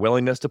their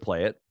willingness to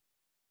play it,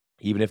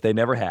 even if they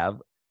never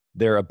have,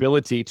 their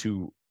ability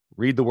to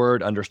read the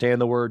word, understand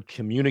the word,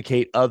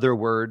 communicate other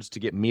words to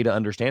get me to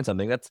understand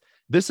something.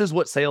 This is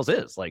what sales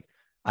is. Like,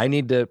 I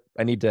need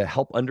to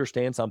help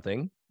understand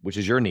something, which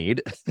is your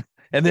need.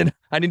 And then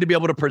I need to be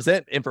able to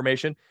present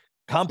information,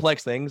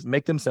 complex things,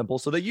 make them simple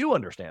so that you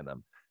understand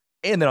them.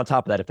 And then on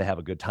top of that, if they have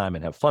a good time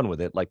and have fun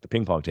with it, like the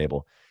ping pong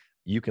table,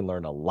 you can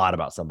learn a lot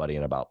about somebody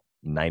in about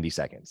 90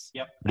 seconds.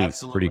 Yep,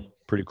 absolutely.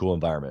 Pretty cool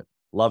environment.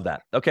 Love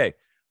that. Okay.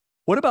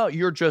 What about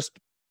your just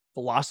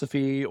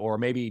philosophy or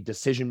maybe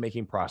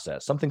decision-making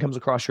process? Something comes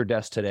across your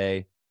desk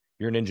today.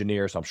 You're an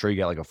engineer, so I'm sure you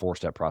got like a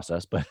 4-step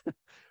process, but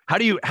how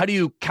do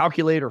you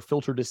calculate or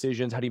filter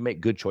decisions? How do you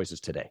make good choices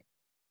today?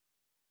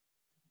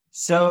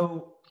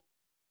 So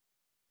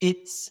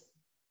it's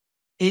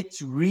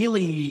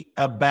really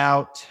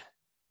about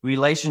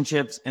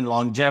relationships and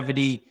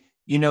longevity.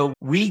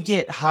 We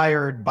get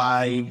hired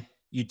by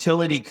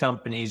utility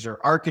companies or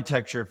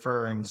architecture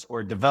firms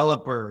or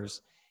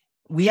developers.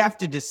 We have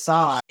to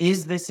decide,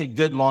 is this a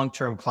good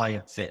long-term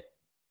client fit?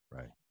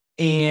 Right.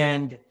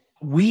 And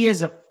we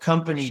as a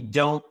company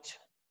don't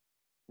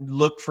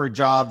look for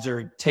jobs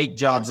or take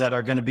jobs that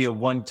are going to be a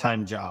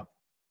one-time job.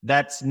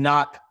 That's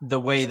not the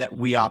way that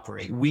we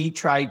operate. We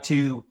try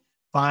to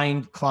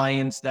find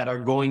clients that are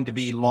going to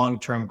be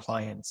long-term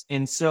clients.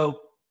 And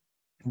so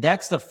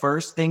that's the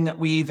first thing that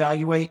we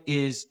evaluate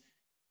is,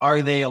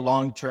 are they a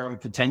long-term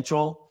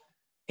potential?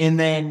 And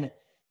then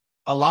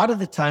a lot of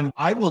the time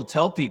I will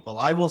tell people,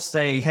 I will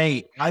say,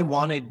 hey, I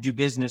want to do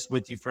business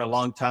with you for a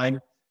long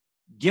time.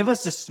 Give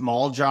us a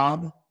small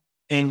job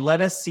and let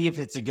us see if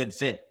it's a good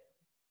fit.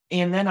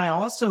 And then I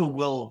also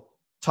will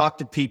talk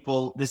to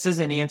people. This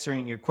isn't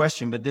answering your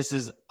question, but this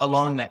is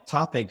along that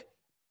topic.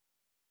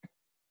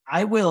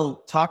 I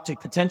will talk to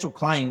potential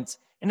clients.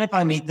 And if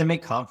I meet them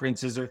at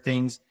conferences or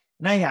things,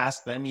 and I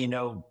ask them,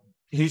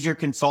 who's your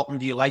consultant?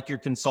 Do you like your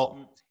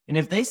consultant? And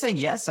if they say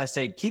yes, I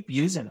say, keep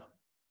using them,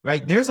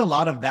 right? There's a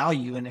lot of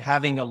value in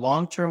having a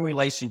long-term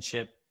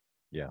relationship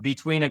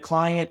between a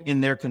client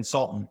and their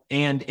consultant.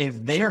 And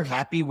if they're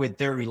happy with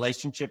their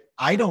relationship,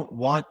 I don't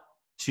want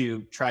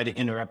to try to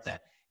interrupt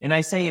that. And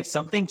I say, if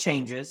something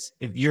changes,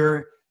 if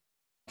your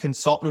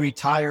consultant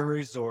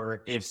retires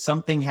or if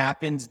something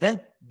happens,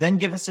 then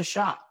give us a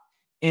shot.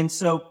 And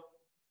so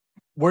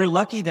we're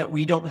lucky that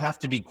we don't have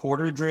to be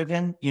quarter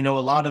driven. A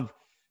lot of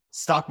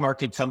stock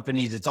market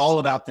companies, it's all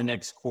about the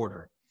next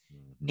quarter.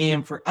 Mm-hmm.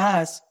 And for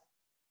us,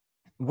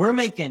 we're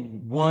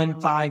making 1,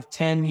 5,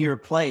 10-year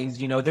plays.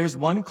 There's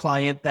one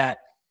client that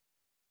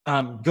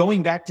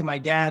going back to my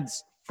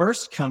dad's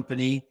first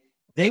company,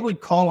 they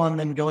would call on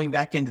them going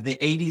back into the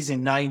 80s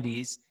and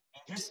 90s,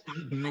 just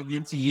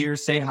once a year,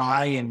 say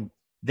hi. And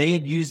they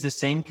had used the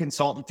same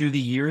consultant through the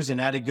years and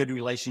had a good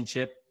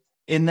relationship.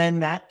 And then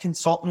that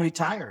consultant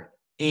retired.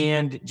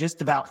 And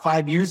just about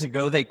 5 years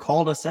ago, they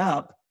called us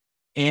up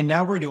and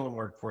now we're doing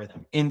work for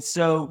them. And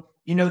so,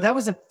 that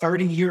was a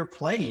 30-year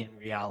play in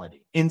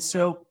reality. And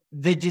so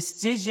the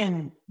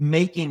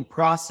decision-making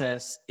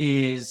process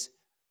is,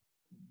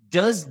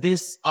 does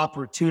this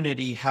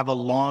opportunity have a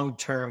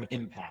long-term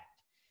impact?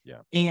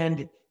 Yeah.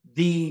 And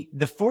the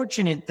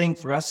fortunate thing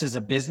for us as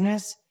a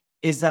business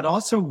is that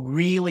also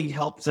really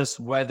helps us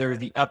weather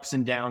the ups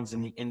and downs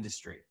in the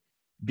industry.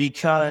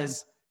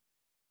 Because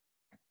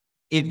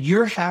if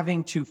you're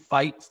having to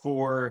fight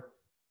for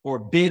or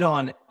bid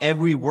on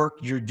every work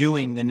you're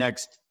doing the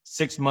next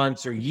 6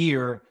 months or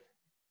year,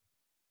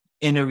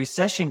 and a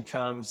recession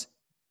comes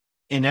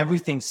and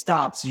everything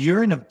stops,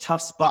 you're in a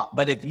tough spot.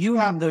 But if you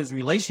have those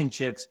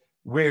relationships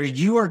where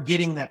you are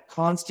getting that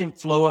constant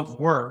flow of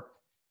work,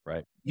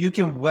 right, you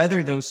can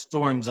weather those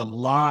storms a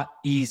lot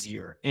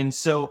easier. And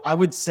so I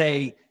would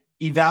say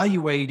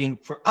evaluating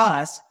for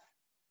us,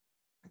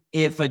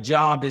 if a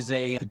job is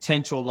a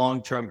potential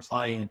long-term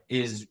client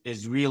is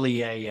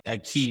really a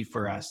key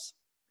for us.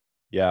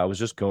 Yeah, I was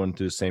just going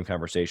through the same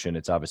conversation.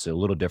 It's obviously a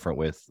little different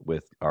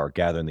with our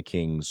Gathering the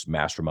Kings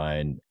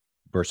mastermind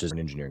versus an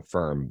engineering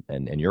firm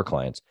and your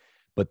clients.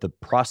 But the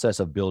process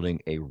of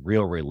building a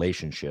real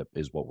relationship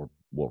is what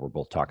we're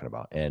both talking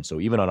about. And so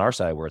even on our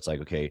side, where it's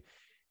like, okay,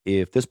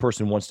 if this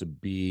person wants to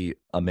be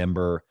a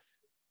member,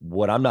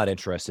 what I'm not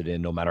interested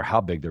in, no matter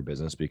how big their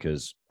business,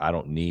 because I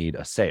don't need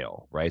a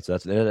sale, right? So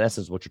that's in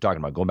essence what you're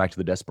talking about, going back to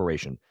the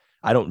desperation.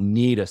 I don't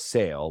need a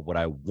sale. What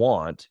I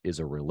want is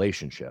a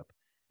relationship.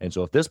 And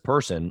so if this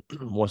person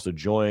wants to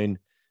join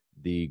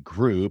the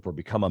group or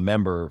become a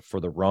member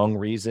for the wrong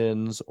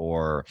reasons,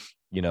 or,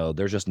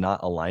 there's just not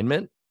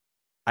alignment,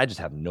 I just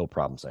have no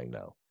problem saying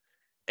no.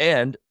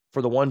 And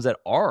for the ones that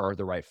are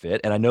the right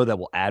fit, and I know that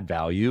will add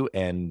value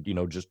and,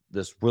 just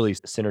this really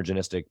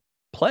synergistic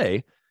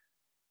play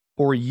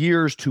for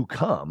years to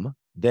come,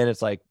 then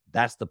it's like,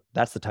 that's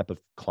the type of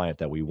client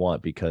that we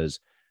want, because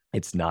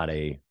it's not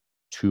a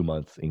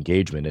 2-month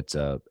engagement. It's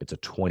a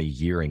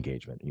 20-year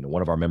engagement.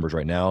 One of our members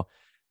right now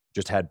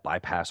just had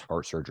bypass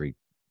heart surgery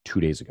 2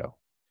 days ago.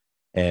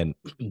 And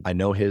I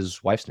know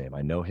his wife's name.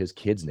 I know his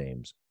kids'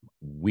 names.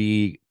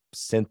 We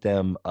sent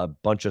them a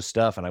bunch of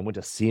stuff, and I went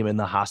to see him in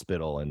the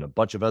hospital and a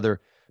bunch of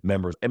other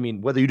members. I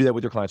mean, whether you do that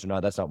with your clients or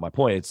not, that's not my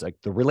point. It's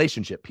like the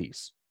relationship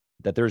piece,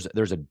 that there's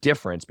a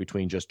difference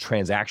between just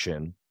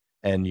transaction,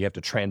 and you have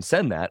to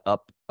transcend that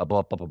up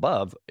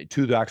above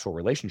to the actual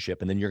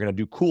relationship. And then you're going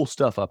to do cool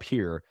stuff up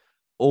here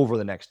over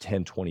the next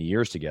 10, 20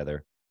 years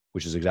together,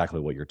 which is exactly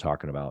what you're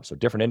talking about. So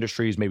different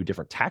industries, maybe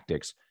different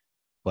tactics,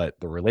 but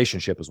the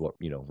relationship is what,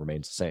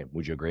 remains the same.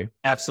 Would you agree?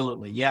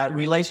 Absolutely. Yeah.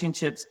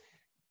 Relationships.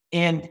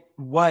 And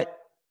what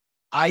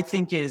I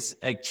think is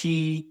a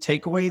key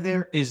takeaway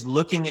there is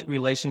looking at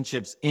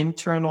relationships,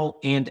 internal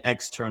and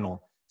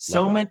external.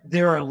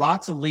 There are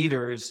lots of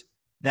leaders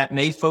that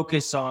may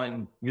focus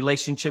on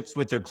relationships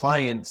with their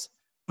clients,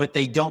 but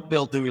they don't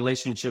build the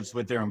relationships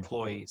with their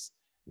employees.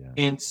 Yeah.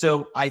 And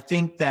so I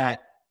think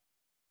that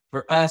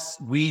for us,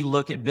 we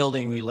look at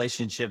building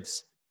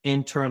relationships,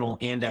 internal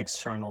and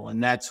external,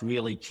 and that's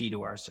really key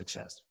to our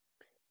success.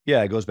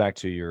 Yeah, it goes back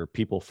to your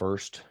people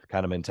first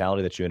kind of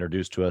mentality that you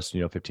introduced to us,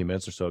 15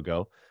 minutes or so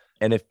ago.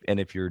 And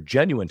if you're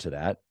genuine to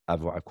that,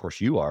 of course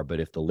you are,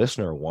 but if the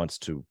listener wants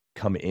to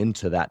come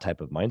into that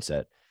type of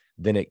mindset,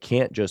 then it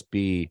can't just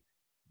be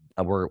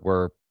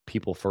we're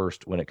people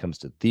first when it comes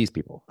to these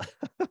people.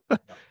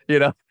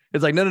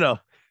 It's like, no.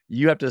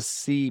 You have to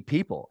see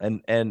people.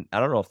 And I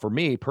don't know, for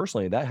me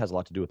personally, that has a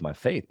lot to do with my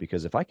faith,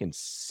 because if I can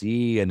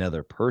see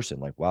another person,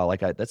 like, wow,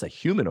 that's a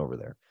human over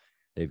there.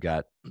 They've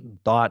got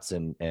thoughts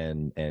and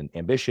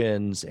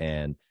ambitions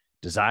and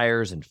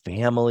desires and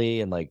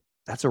family, and like,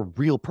 that's a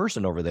real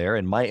person over there,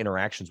 and my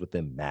interactions with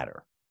them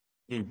matter.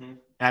 Mm-hmm.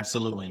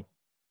 Absolutely.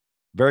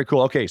 Very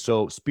cool. Okay,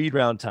 so speed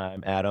round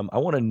time, Adam. I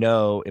want to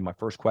know in my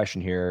first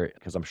question here,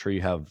 because I'm sure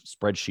you have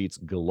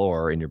spreadsheets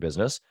galore in your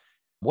business.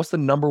 What's the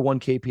number one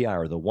KPI,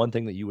 or the one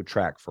thing that you would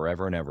track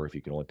forever and ever if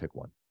you can only pick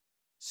one?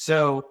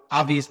 So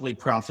obviously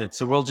profit.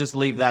 So we'll just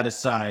leave that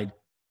aside.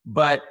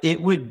 But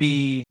it would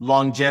be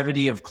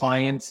longevity of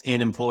clients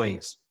and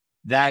employees.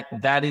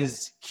 That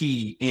is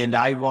key. And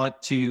I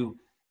want to,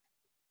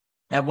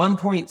 at one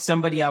point,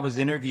 somebody I was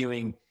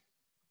interviewing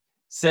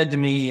said to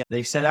me,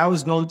 they said, I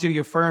was going through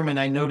your firm and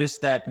I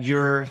noticed that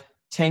your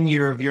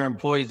tenure of your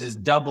employees is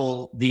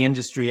double the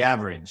industry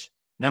average.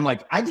 And I'm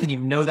like, I didn't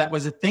even know that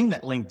was a thing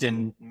that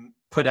LinkedIn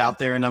put out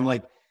there. And I'm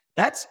like,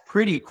 that's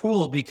pretty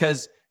cool,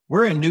 because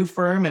we're a new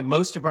firm and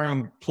most of our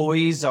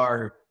employees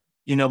are,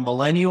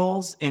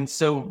 millennials. And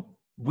so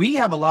we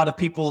have a lot of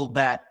people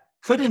that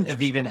couldn't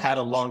have even had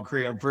a long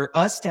career. For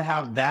us to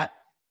have that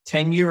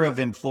tenure of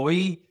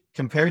employee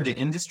compared to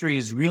industry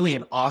is really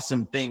an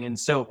awesome thing. And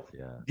so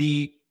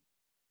the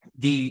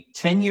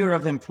tenure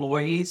of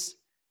employees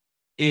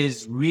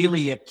is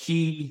really a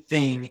key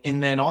thing.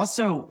 And then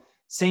also,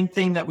 same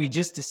thing that we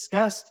just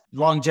discussed,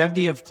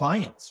 longevity of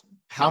clients.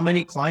 How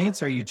many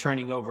clients are you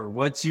turning over?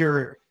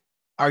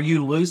 Are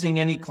you losing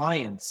any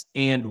clients,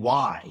 and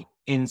why?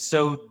 And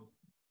so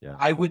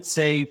I would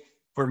say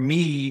for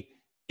me,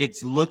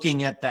 it's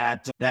looking at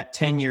that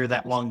tenure,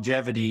 that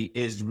longevity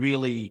is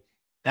really,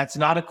 that's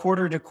not a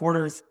quarter to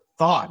quarter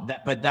thought,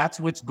 but that's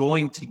what's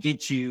going to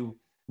get you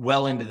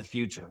well into the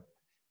future.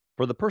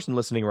 For the person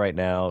listening right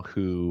now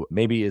who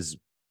maybe is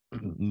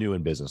new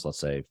in business, let's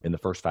say in the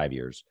first 5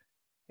 years,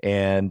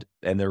 and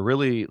they're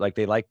really like,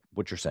 they like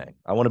what you're saying.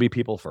 I want to be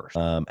people first.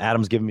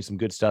 Adam's giving me some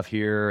good stuff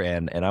here,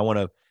 and I want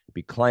to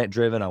be client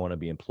driven. I want to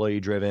be employee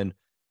driven.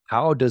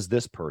 How does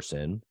this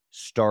person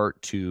start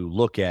to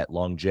look at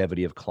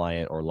longevity of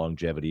client or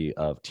longevity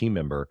of team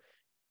member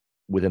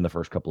within the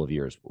first couple of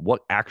years?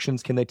 What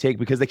actions can they take?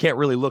 Because they can't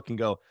really look and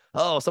go,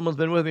 oh, someone's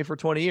been with me for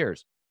 20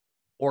 years.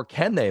 Or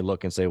can they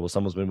look and say, well,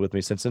 someone's been with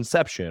me since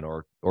inception,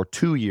 or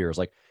 2 years?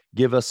 Like,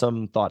 give us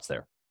some thoughts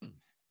there.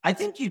 I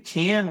think you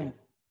can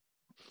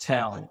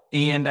tell.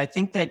 And I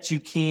think that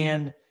you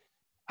can,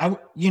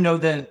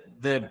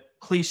 the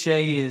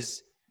cliche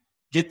is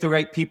get the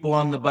right people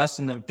on the bus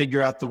and then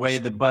figure out the way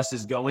the bus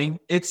is going.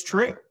 It's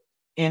true.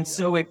 And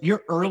so if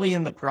you're early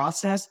in the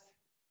process,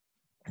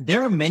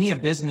 there are many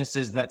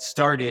businesses that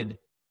started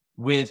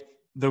with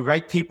the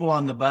right people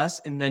on the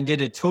bus and then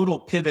did a total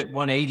pivot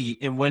 180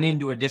 and went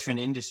into a different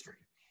industry.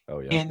 Oh,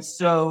 yeah. And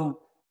so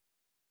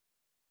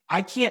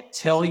I can't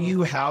tell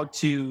you how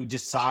to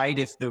decide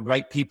if the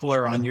right people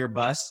are on your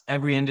bus.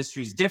 Every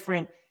industry is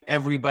different.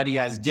 Everybody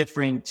has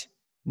different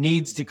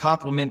needs to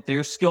complement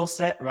their skill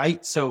set,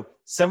 right? So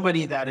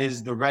somebody that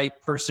is the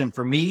right person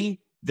for me,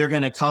 they're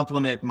going to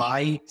complement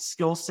my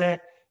skill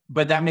set,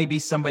 but that may be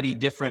somebody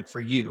different for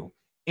you.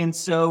 And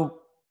so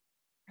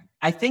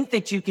I think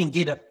that you can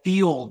get a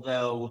feel,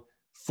 though,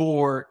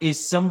 for, is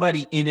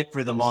somebody in it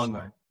for the long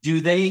run?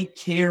 Do they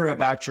care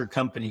about your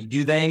company?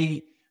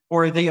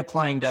 Or are they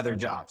applying to other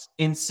jobs?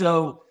 And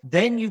so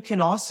then you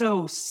can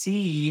also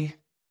see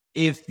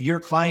if your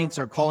clients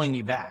are calling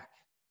you back,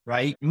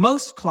 right?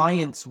 Most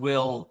clients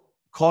will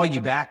call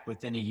you back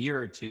within a year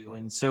or two.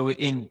 And so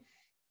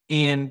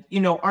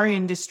our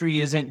industry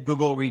isn't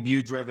Google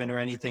review driven or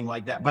anything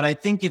like that. But I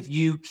think if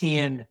you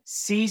can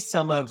see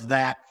some of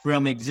that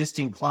from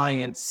existing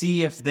clients,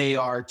 see if they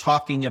are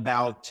talking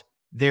about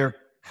their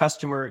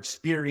customer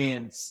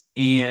experience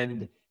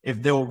and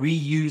if they'll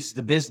reuse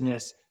the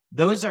business,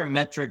 those are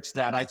metrics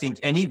that I think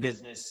any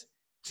business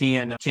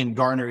can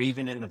garner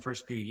even in the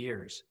first few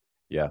years.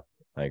 Yeah,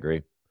 I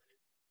agree.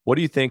 What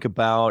do you think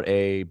about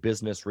a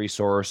business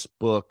resource,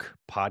 book,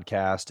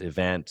 podcast,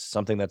 event,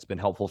 something that's been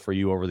helpful for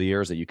you over the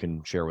years that you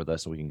can share with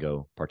us so we can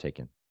go partake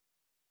in?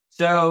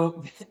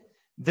 So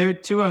they're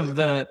two of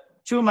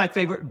my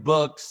favorite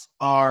books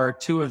are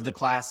two of the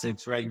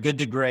classics, right? Good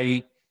to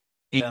Great,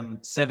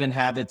 7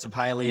 Habits of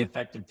Highly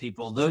Effective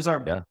People. Those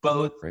are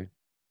both great,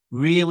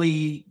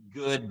 really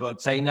good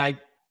books. I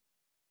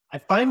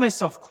find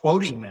myself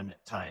quoting them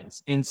at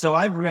times. And so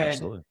I've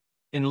read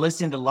and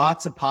listened to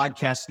lots of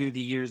podcasts through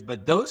the years,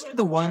 but those are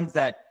the ones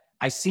that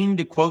I seem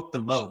to quote the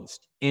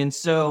most. And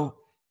so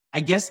I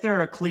guess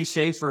they're a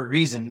cliche for a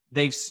reason.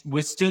 They've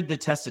withstood the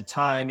test of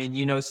time. And,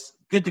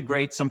 Good to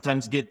Great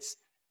sometimes gets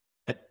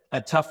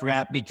a tough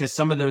rap because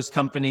some of those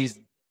companies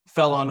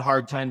fell on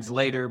hard times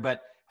later.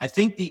 But I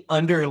think the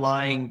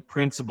underlying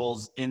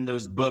principles in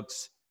those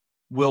books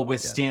will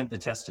withstand the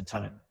test of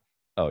time.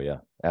 Oh, yeah,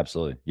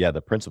 absolutely. Yeah,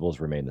 the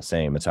principles remain the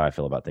same. That's how I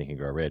feel about Think and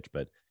Grow Rich.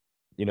 But,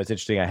 it's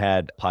interesting. I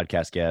had a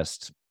podcast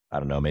guest, I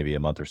don't know, maybe a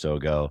month or so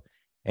ago,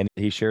 and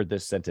he shared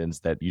this sentence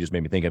that you just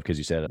made me think of because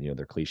you said,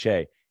 they're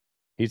cliche.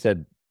 He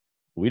said,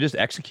 we just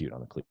execute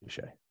on the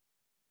cliche.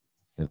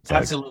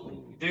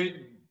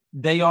 Absolutely.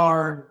 They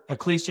are a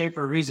cliche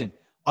for a reason.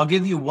 I'll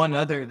give you one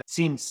other that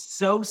seems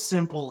so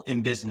simple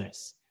in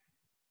business,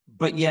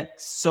 but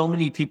yet so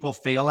many people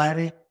fail at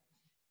it,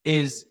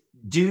 is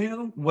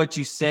do what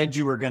you said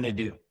you were going to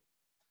do.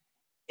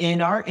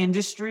 In our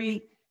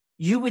industry,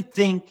 you would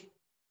think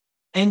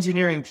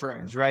engineering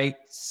firms, right?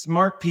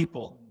 Smart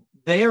people,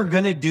 they are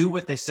going to do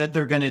what they said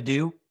they're going to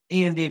do.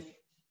 And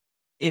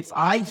if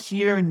I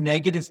hear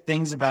negative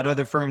things about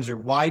other firms or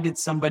why did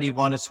somebody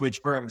want to switch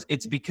firms,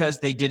 it's because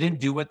they didn't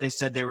do what they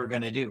said they were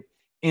going to do.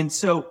 And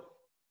so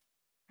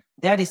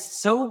that is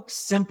so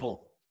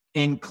simple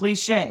and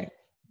cliche,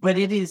 but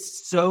it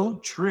is so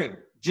true.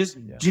 Just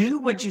do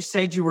what you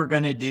said you were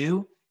going to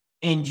do,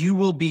 and you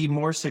will be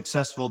more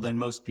successful than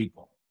most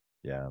people.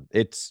 Yeah,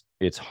 it's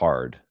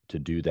hard to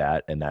do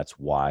that. And that's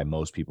why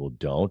most people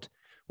don't,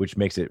 which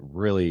makes it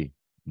really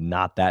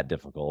not that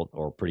difficult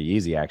or pretty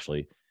easy,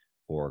 actually,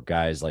 for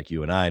guys like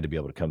you and I to be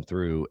able to come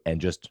through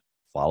and just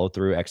follow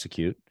through,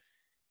 execute,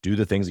 do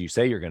the things that you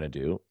say you're going to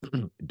do.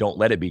 Don't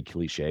let it be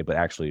cliche, but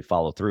actually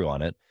follow through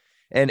on it.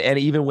 And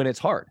even when it's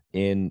hard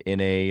in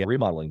a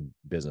remodeling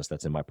business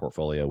that's in my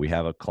portfolio, we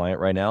have a client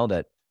right now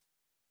that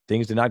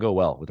things did not go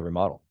well with the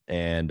remodel.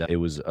 And it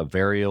was a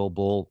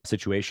variable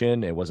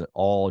situation. It wasn't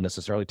all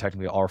necessarily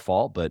technically our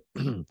fault, but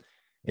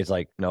it's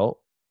like, no,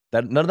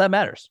 none of that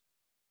matters.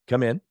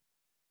 Come in,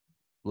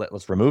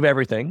 let's remove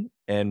everything,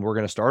 and we're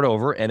going to start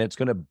over, and it's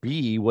going to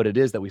be what it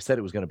is that we said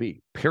it was going to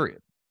be, period.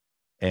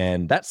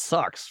 And that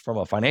sucks from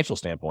a financial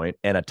standpoint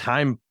and a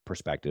time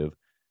perspective.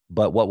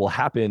 But what will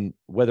happen,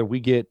 whether we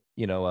get,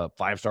 a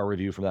 5-star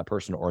review from that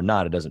person or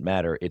not, it doesn't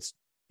matter. It's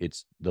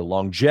the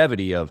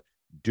longevity of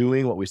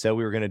doing what we said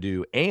we were going to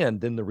do. And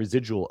then the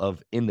residual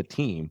of in the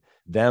team,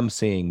 them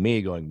seeing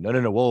me going, no,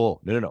 whoa,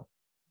 no.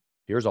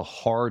 Here's a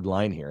hard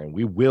line here. And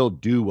we will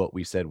do what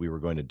we said we were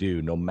going to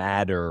do, no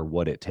matter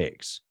what it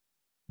takes.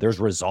 There's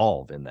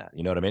resolve in that.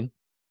 You know what I mean?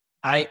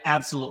 I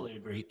absolutely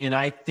agree. And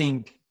I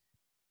think,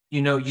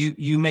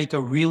 you make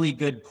a really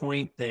good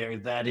point there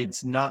that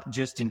it's not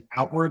just an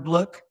outward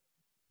look,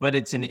 but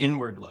it's an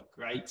inward look,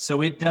 right?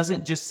 So it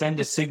doesn't just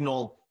send a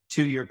signal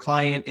to your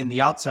client in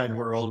the outside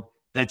world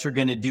that you're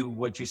going to do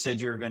what you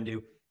said you were going to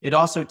do. It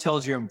also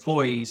tells your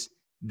employees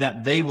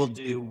that they will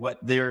do what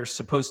they're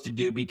supposed to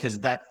do because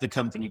that's the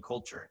company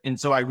culture. And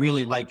so I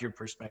really like your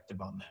perspective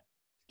on that.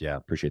 Yeah,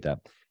 appreciate that.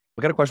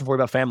 We got a question for you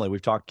about family.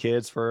 We've talked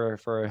kids for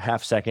a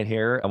half second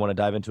here. I want to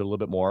dive into it a little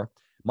bit more.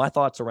 My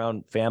thoughts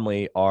around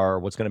family are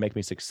what's going to make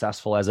me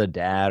successful as a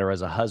dad or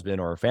as a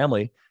husband or a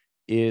family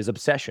is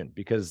obsession,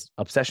 because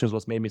obsession is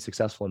what's made me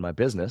successful in my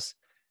business.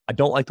 I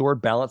don't like the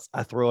word balance.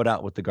 I throw it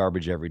out with the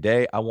garbage every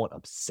day. I want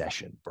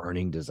obsession,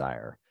 burning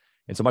desire.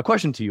 And so my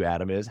question to you,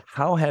 Adam, is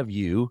how have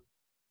you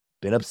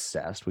been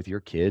obsessed with your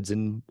kids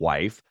and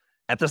wife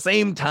at the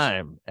same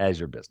time as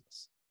your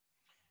business?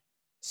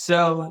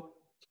 So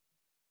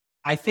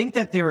I think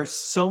that there are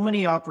so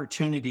many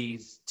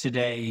opportunities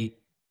today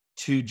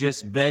to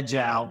just veg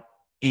out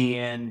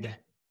and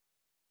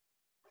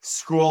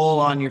scroll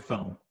on your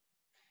phone.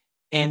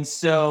 And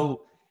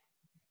so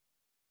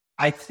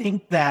I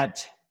think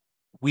that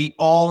we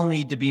all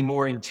need to be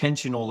more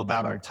intentional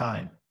about our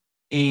time.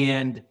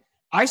 And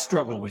I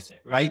struggle with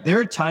it, right? There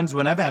are times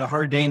when I've had a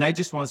hard day and I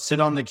just want to sit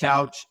on the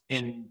couch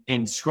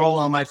and scroll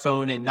on my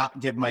phone and not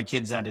give my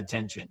kids that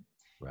attention.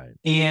 Right.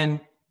 And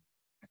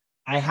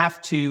I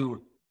have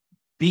to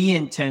be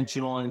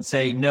intentional and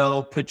say,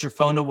 no, put your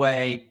phone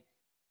away,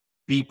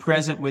 be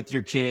present with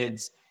your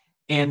kids.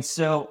 And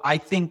so I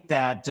think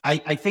that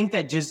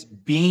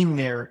just being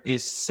there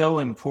is so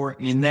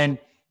important. And then,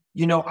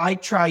 I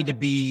try to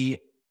be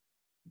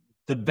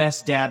the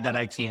best dad that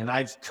I can.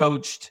 I've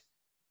coached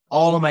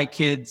all of my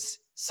kids'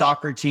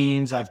 soccer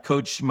teams. I've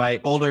coached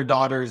my older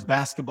daughter's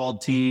basketball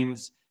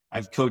teams.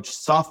 I've coached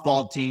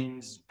softball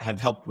teams, have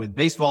helped with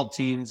baseball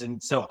teams.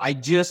 And so I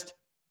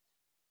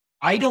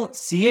don't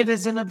see it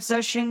as an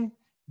obsession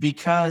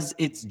because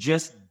it's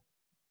just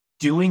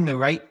doing the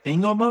right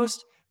thing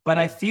almost. But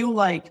I feel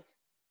like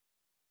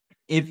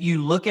if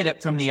you look at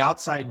it from the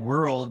outside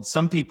world,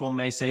 some people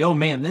may say, oh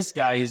man, this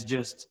guy is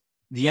just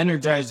the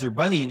Energizer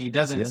Bunny and he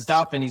doesn't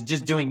stop and he's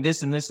just doing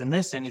this and this and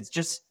this. And it's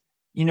just,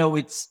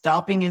 it's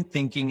stopping and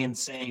thinking and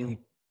saying,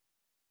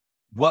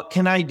 what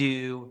can I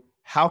do?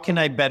 How can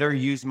I better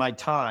use my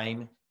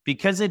time?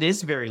 Because it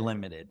is very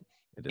limited.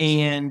 It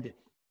is.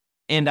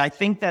 And I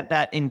think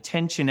that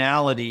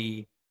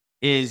intentionality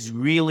is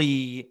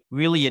really,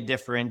 really a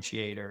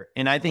differentiator.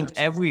 And I think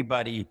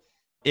everybody,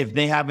 if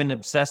they have an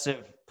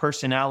obsessive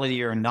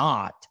personality or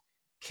not,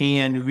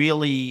 can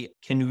really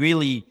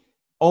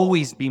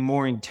always be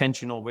more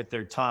intentional with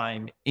their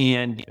time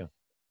and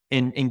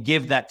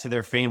give that to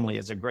their family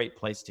is a great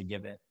place to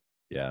give it.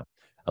 Yeah.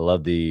 I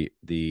love the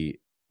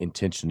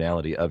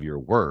intentionality of your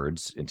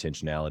words,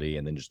 intentionality,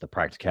 and then just the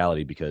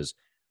practicality, because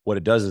what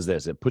it does is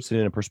this, it puts it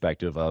in a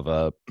perspective of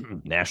a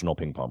national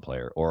ping pong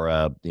player or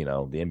the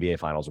NBA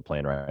finals are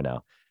playing right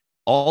now.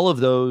 All of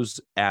those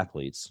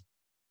athletes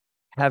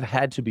have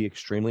had to be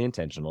extremely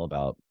intentional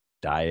about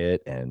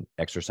diet and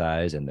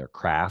exercise and their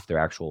craft, their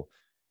actual,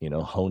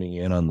 honing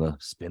in on the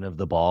spin of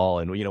the ball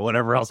and,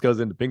 whatever else goes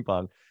into ping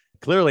pong.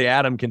 Clearly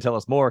Adam can tell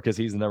us more because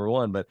he's the number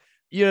one, but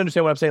you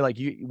understand what I'm saying? Like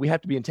we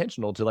have to be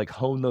intentional to like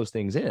hone those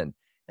things in.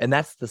 And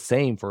that's the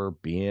same for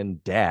being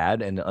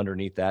dad. And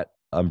underneath that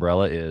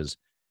umbrella is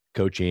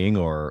coaching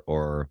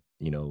or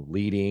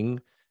leading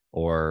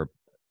or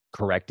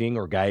correcting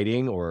or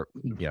guiding or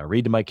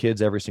read to my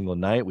kids every single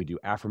night. We do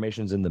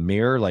affirmations in the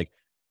mirror. Like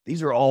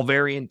these are all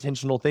very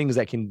intentional things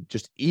that can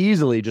just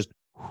easily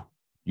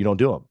you don't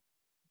do them.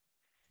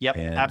 Yep,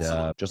 and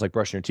absolutely. Just like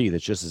brushing your teeth,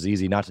 it's just as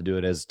easy not to do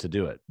it as to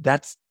do it.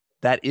 That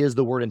is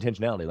the word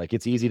intentionality. Like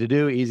it's easy to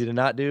do, easy to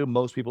not do.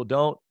 Most people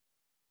don't.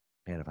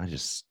 Man, if I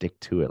just stick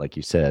to it, like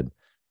you said,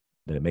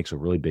 then it makes a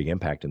really big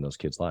impact in those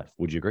kids' life.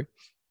 Would you agree?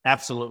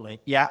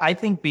 Absolutely. Yeah, I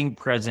think being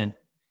present,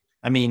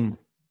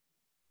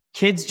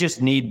 kids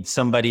just need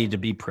somebody to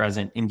be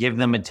present and give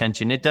them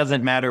attention. It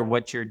doesn't matter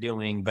what you're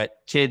doing, but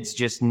kids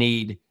just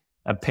need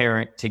a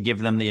parent to give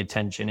them the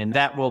attention. And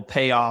that will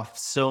pay off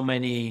so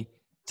many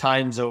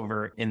times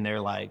over in their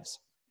lives.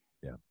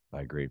 Yeah,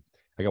 I agree.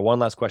 I got one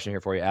last question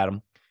here for you,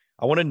 Adam.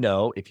 I want to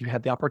know if you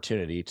had the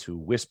opportunity to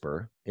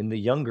whisper in the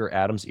younger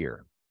Adam's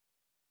ear,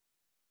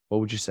 what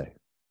would you say?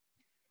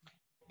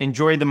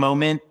 Enjoy the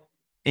moment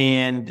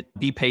and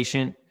be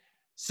patient.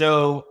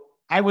 So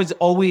I was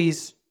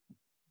always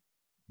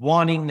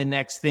wanting the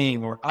next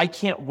thing, or I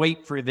can't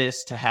wait for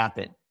this to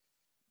happen.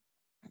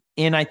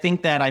 And I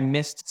think that I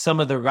missed some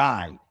of the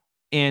ride.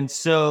 And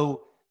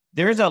so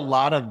there's a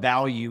lot of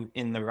value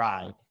in the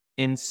ride.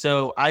 And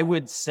so I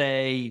would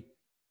say,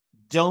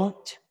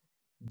 don't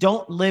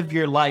live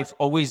your life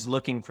always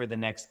looking for the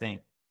next thing.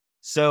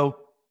 So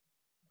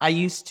I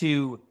used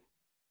to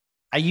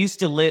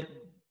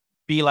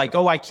be like,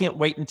 oh, I can't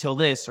wait until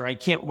this, or I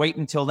can't wait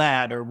until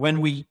that, or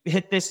when we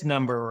hit this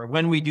number, or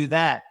when we do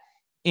that.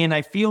 And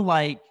I feel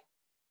like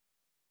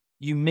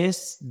you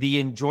miss the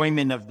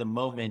enjoyment of the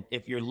moment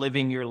if you're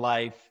living your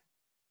life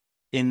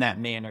in that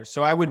manner.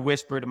 So I would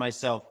whisper to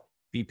myself,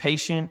 be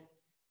patient,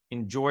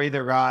 enjoy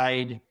the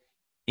ride,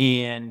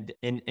 and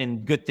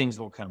good things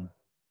will come.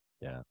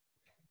 Yeah.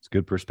 It's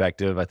good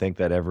perspective. I think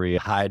that every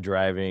high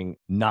driving,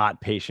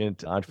 not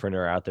patient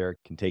entrepreneur out there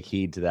can take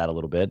heed to that a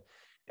little bit.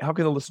 How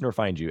can the listener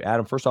find you?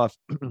 Adam, first off,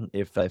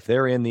 if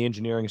they're in the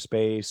engineering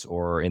space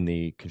or in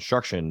the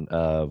construction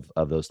of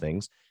those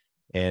things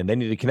and they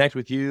need to connect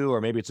with you,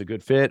 or maybe it's a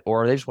good fit,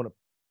 or they just want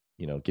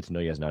to, get to know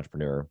you as an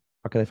entrepreneur,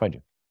 how can they find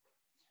you?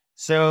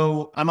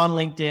 So I'm on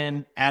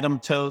LinkedIn, Adam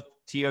Toth,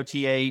 Toth.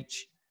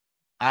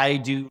 I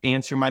do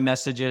answer my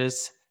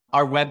messages.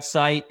 Our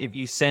website, if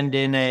you send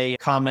in a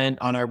comment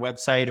on our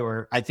website,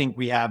 or I think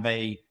we have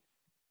an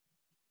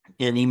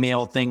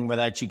email thing where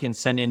that you can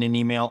send in an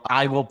email,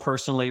 I will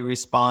personally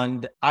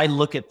respond. I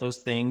look at those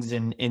things.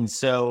 And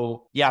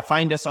so, yeah,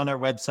 find us on our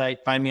website,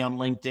 find me on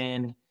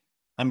LinkedIn.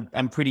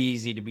 I'm pretty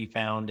easy to be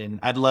found, and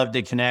I'd love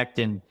to connect.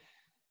 And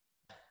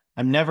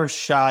I'm never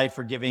shy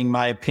for giving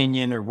my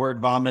opinion or word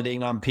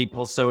vomiting on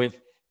people. So if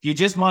you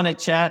just want to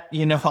chat,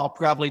 I'll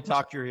probably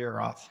talk your ear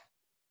off.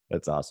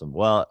 That's awesome.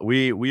 Well,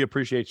 we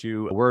appreciate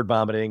you word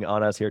vomiting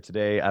on us here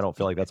today. I don't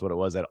feel like that's what it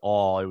was at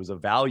all. It was a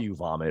value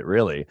vomit,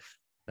 really.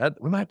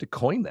 We might have to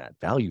coin that,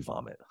 value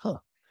vomit. Huh.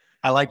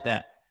 I like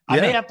that. Yeah.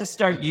 I may have to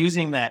start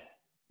using that.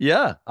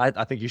 Yeah,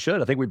 I think you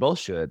should. I think we both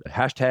should.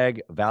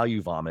 Hashtag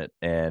value vomit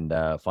and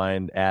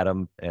find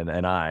Adam and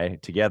I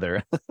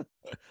together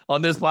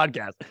on this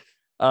podcast.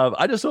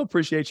 I just so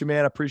appreciate you,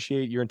 man. I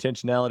appreciate your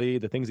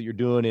intentionality, the things that you're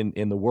doing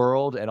in the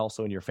world and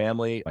also in your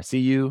family. I see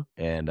you,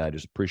 and I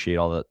just appreciate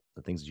all the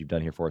things that you've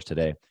done here for us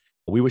today.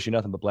 We wish you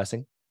nothing but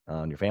blessing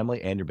on your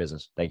family and your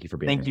business. Thank you for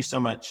being here. Thank you so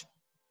much.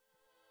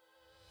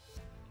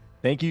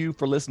 Thank you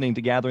for listening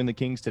to Gathering the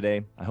Kings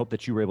today. I hope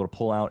that you were able to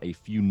pull out a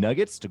few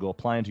nuggets to go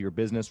apply into your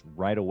business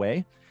right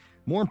away.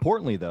 More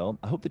importantly, though,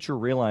 I hope that you're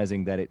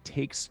realizing that it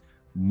takes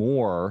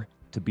more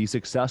to be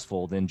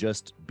successful than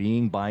just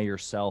being by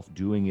yourself,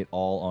 doing it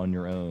all on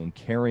your own,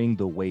 carrying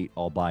the weight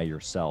all by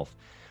yourself.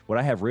 What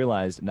I have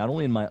realized, not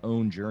only in my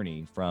own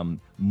journey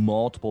from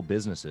multiple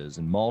businesses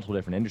and multiple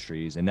different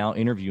industries, and now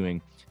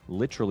interviewing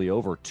literally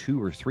over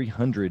 200 or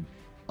 300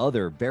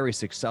 other very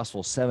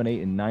successful 7,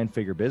 8, and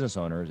 9-figure business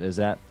owners, is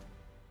that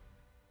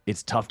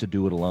it's tough to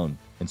do it alone.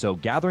 And so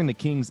Gathering the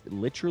Kings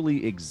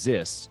literally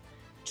exists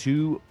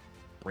to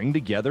bring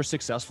together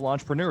successful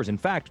entrepreneurs. In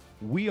fact,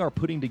 we are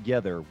putting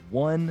together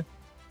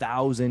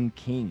 1,000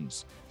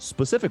 kings,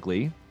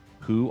 specifically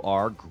who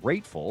are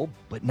grateful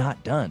but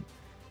not done.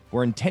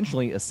 We're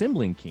intentionally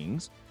assembling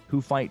kings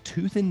who fight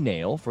tooth and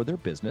nail for their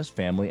business,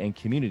 family, and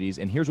communities.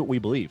 And here's what we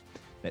believe,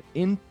 that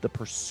in the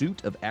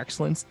pursuit of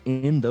excellence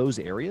in those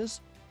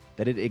areas,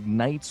 that it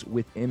ignites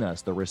within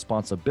us the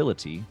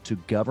responsibility to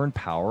govern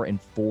power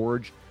and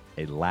forge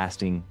a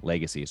lasting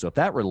legacy. So if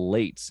that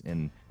relates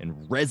and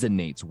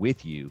resonates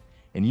with you,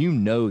 and you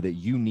know that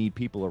you need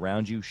people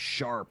around you,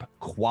 sharp,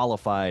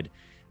 qualified,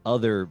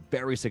 other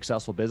very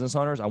successful business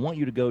owners, I want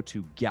you to go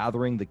to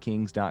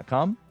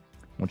gatheringthekings.com.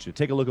 I want you to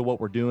take a look at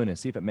what we're doing and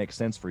see if it makes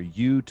sense for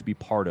you to be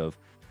part of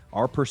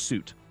our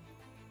pursuit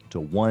to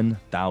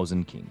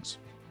 1,000 kings.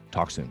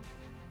 Talk soon.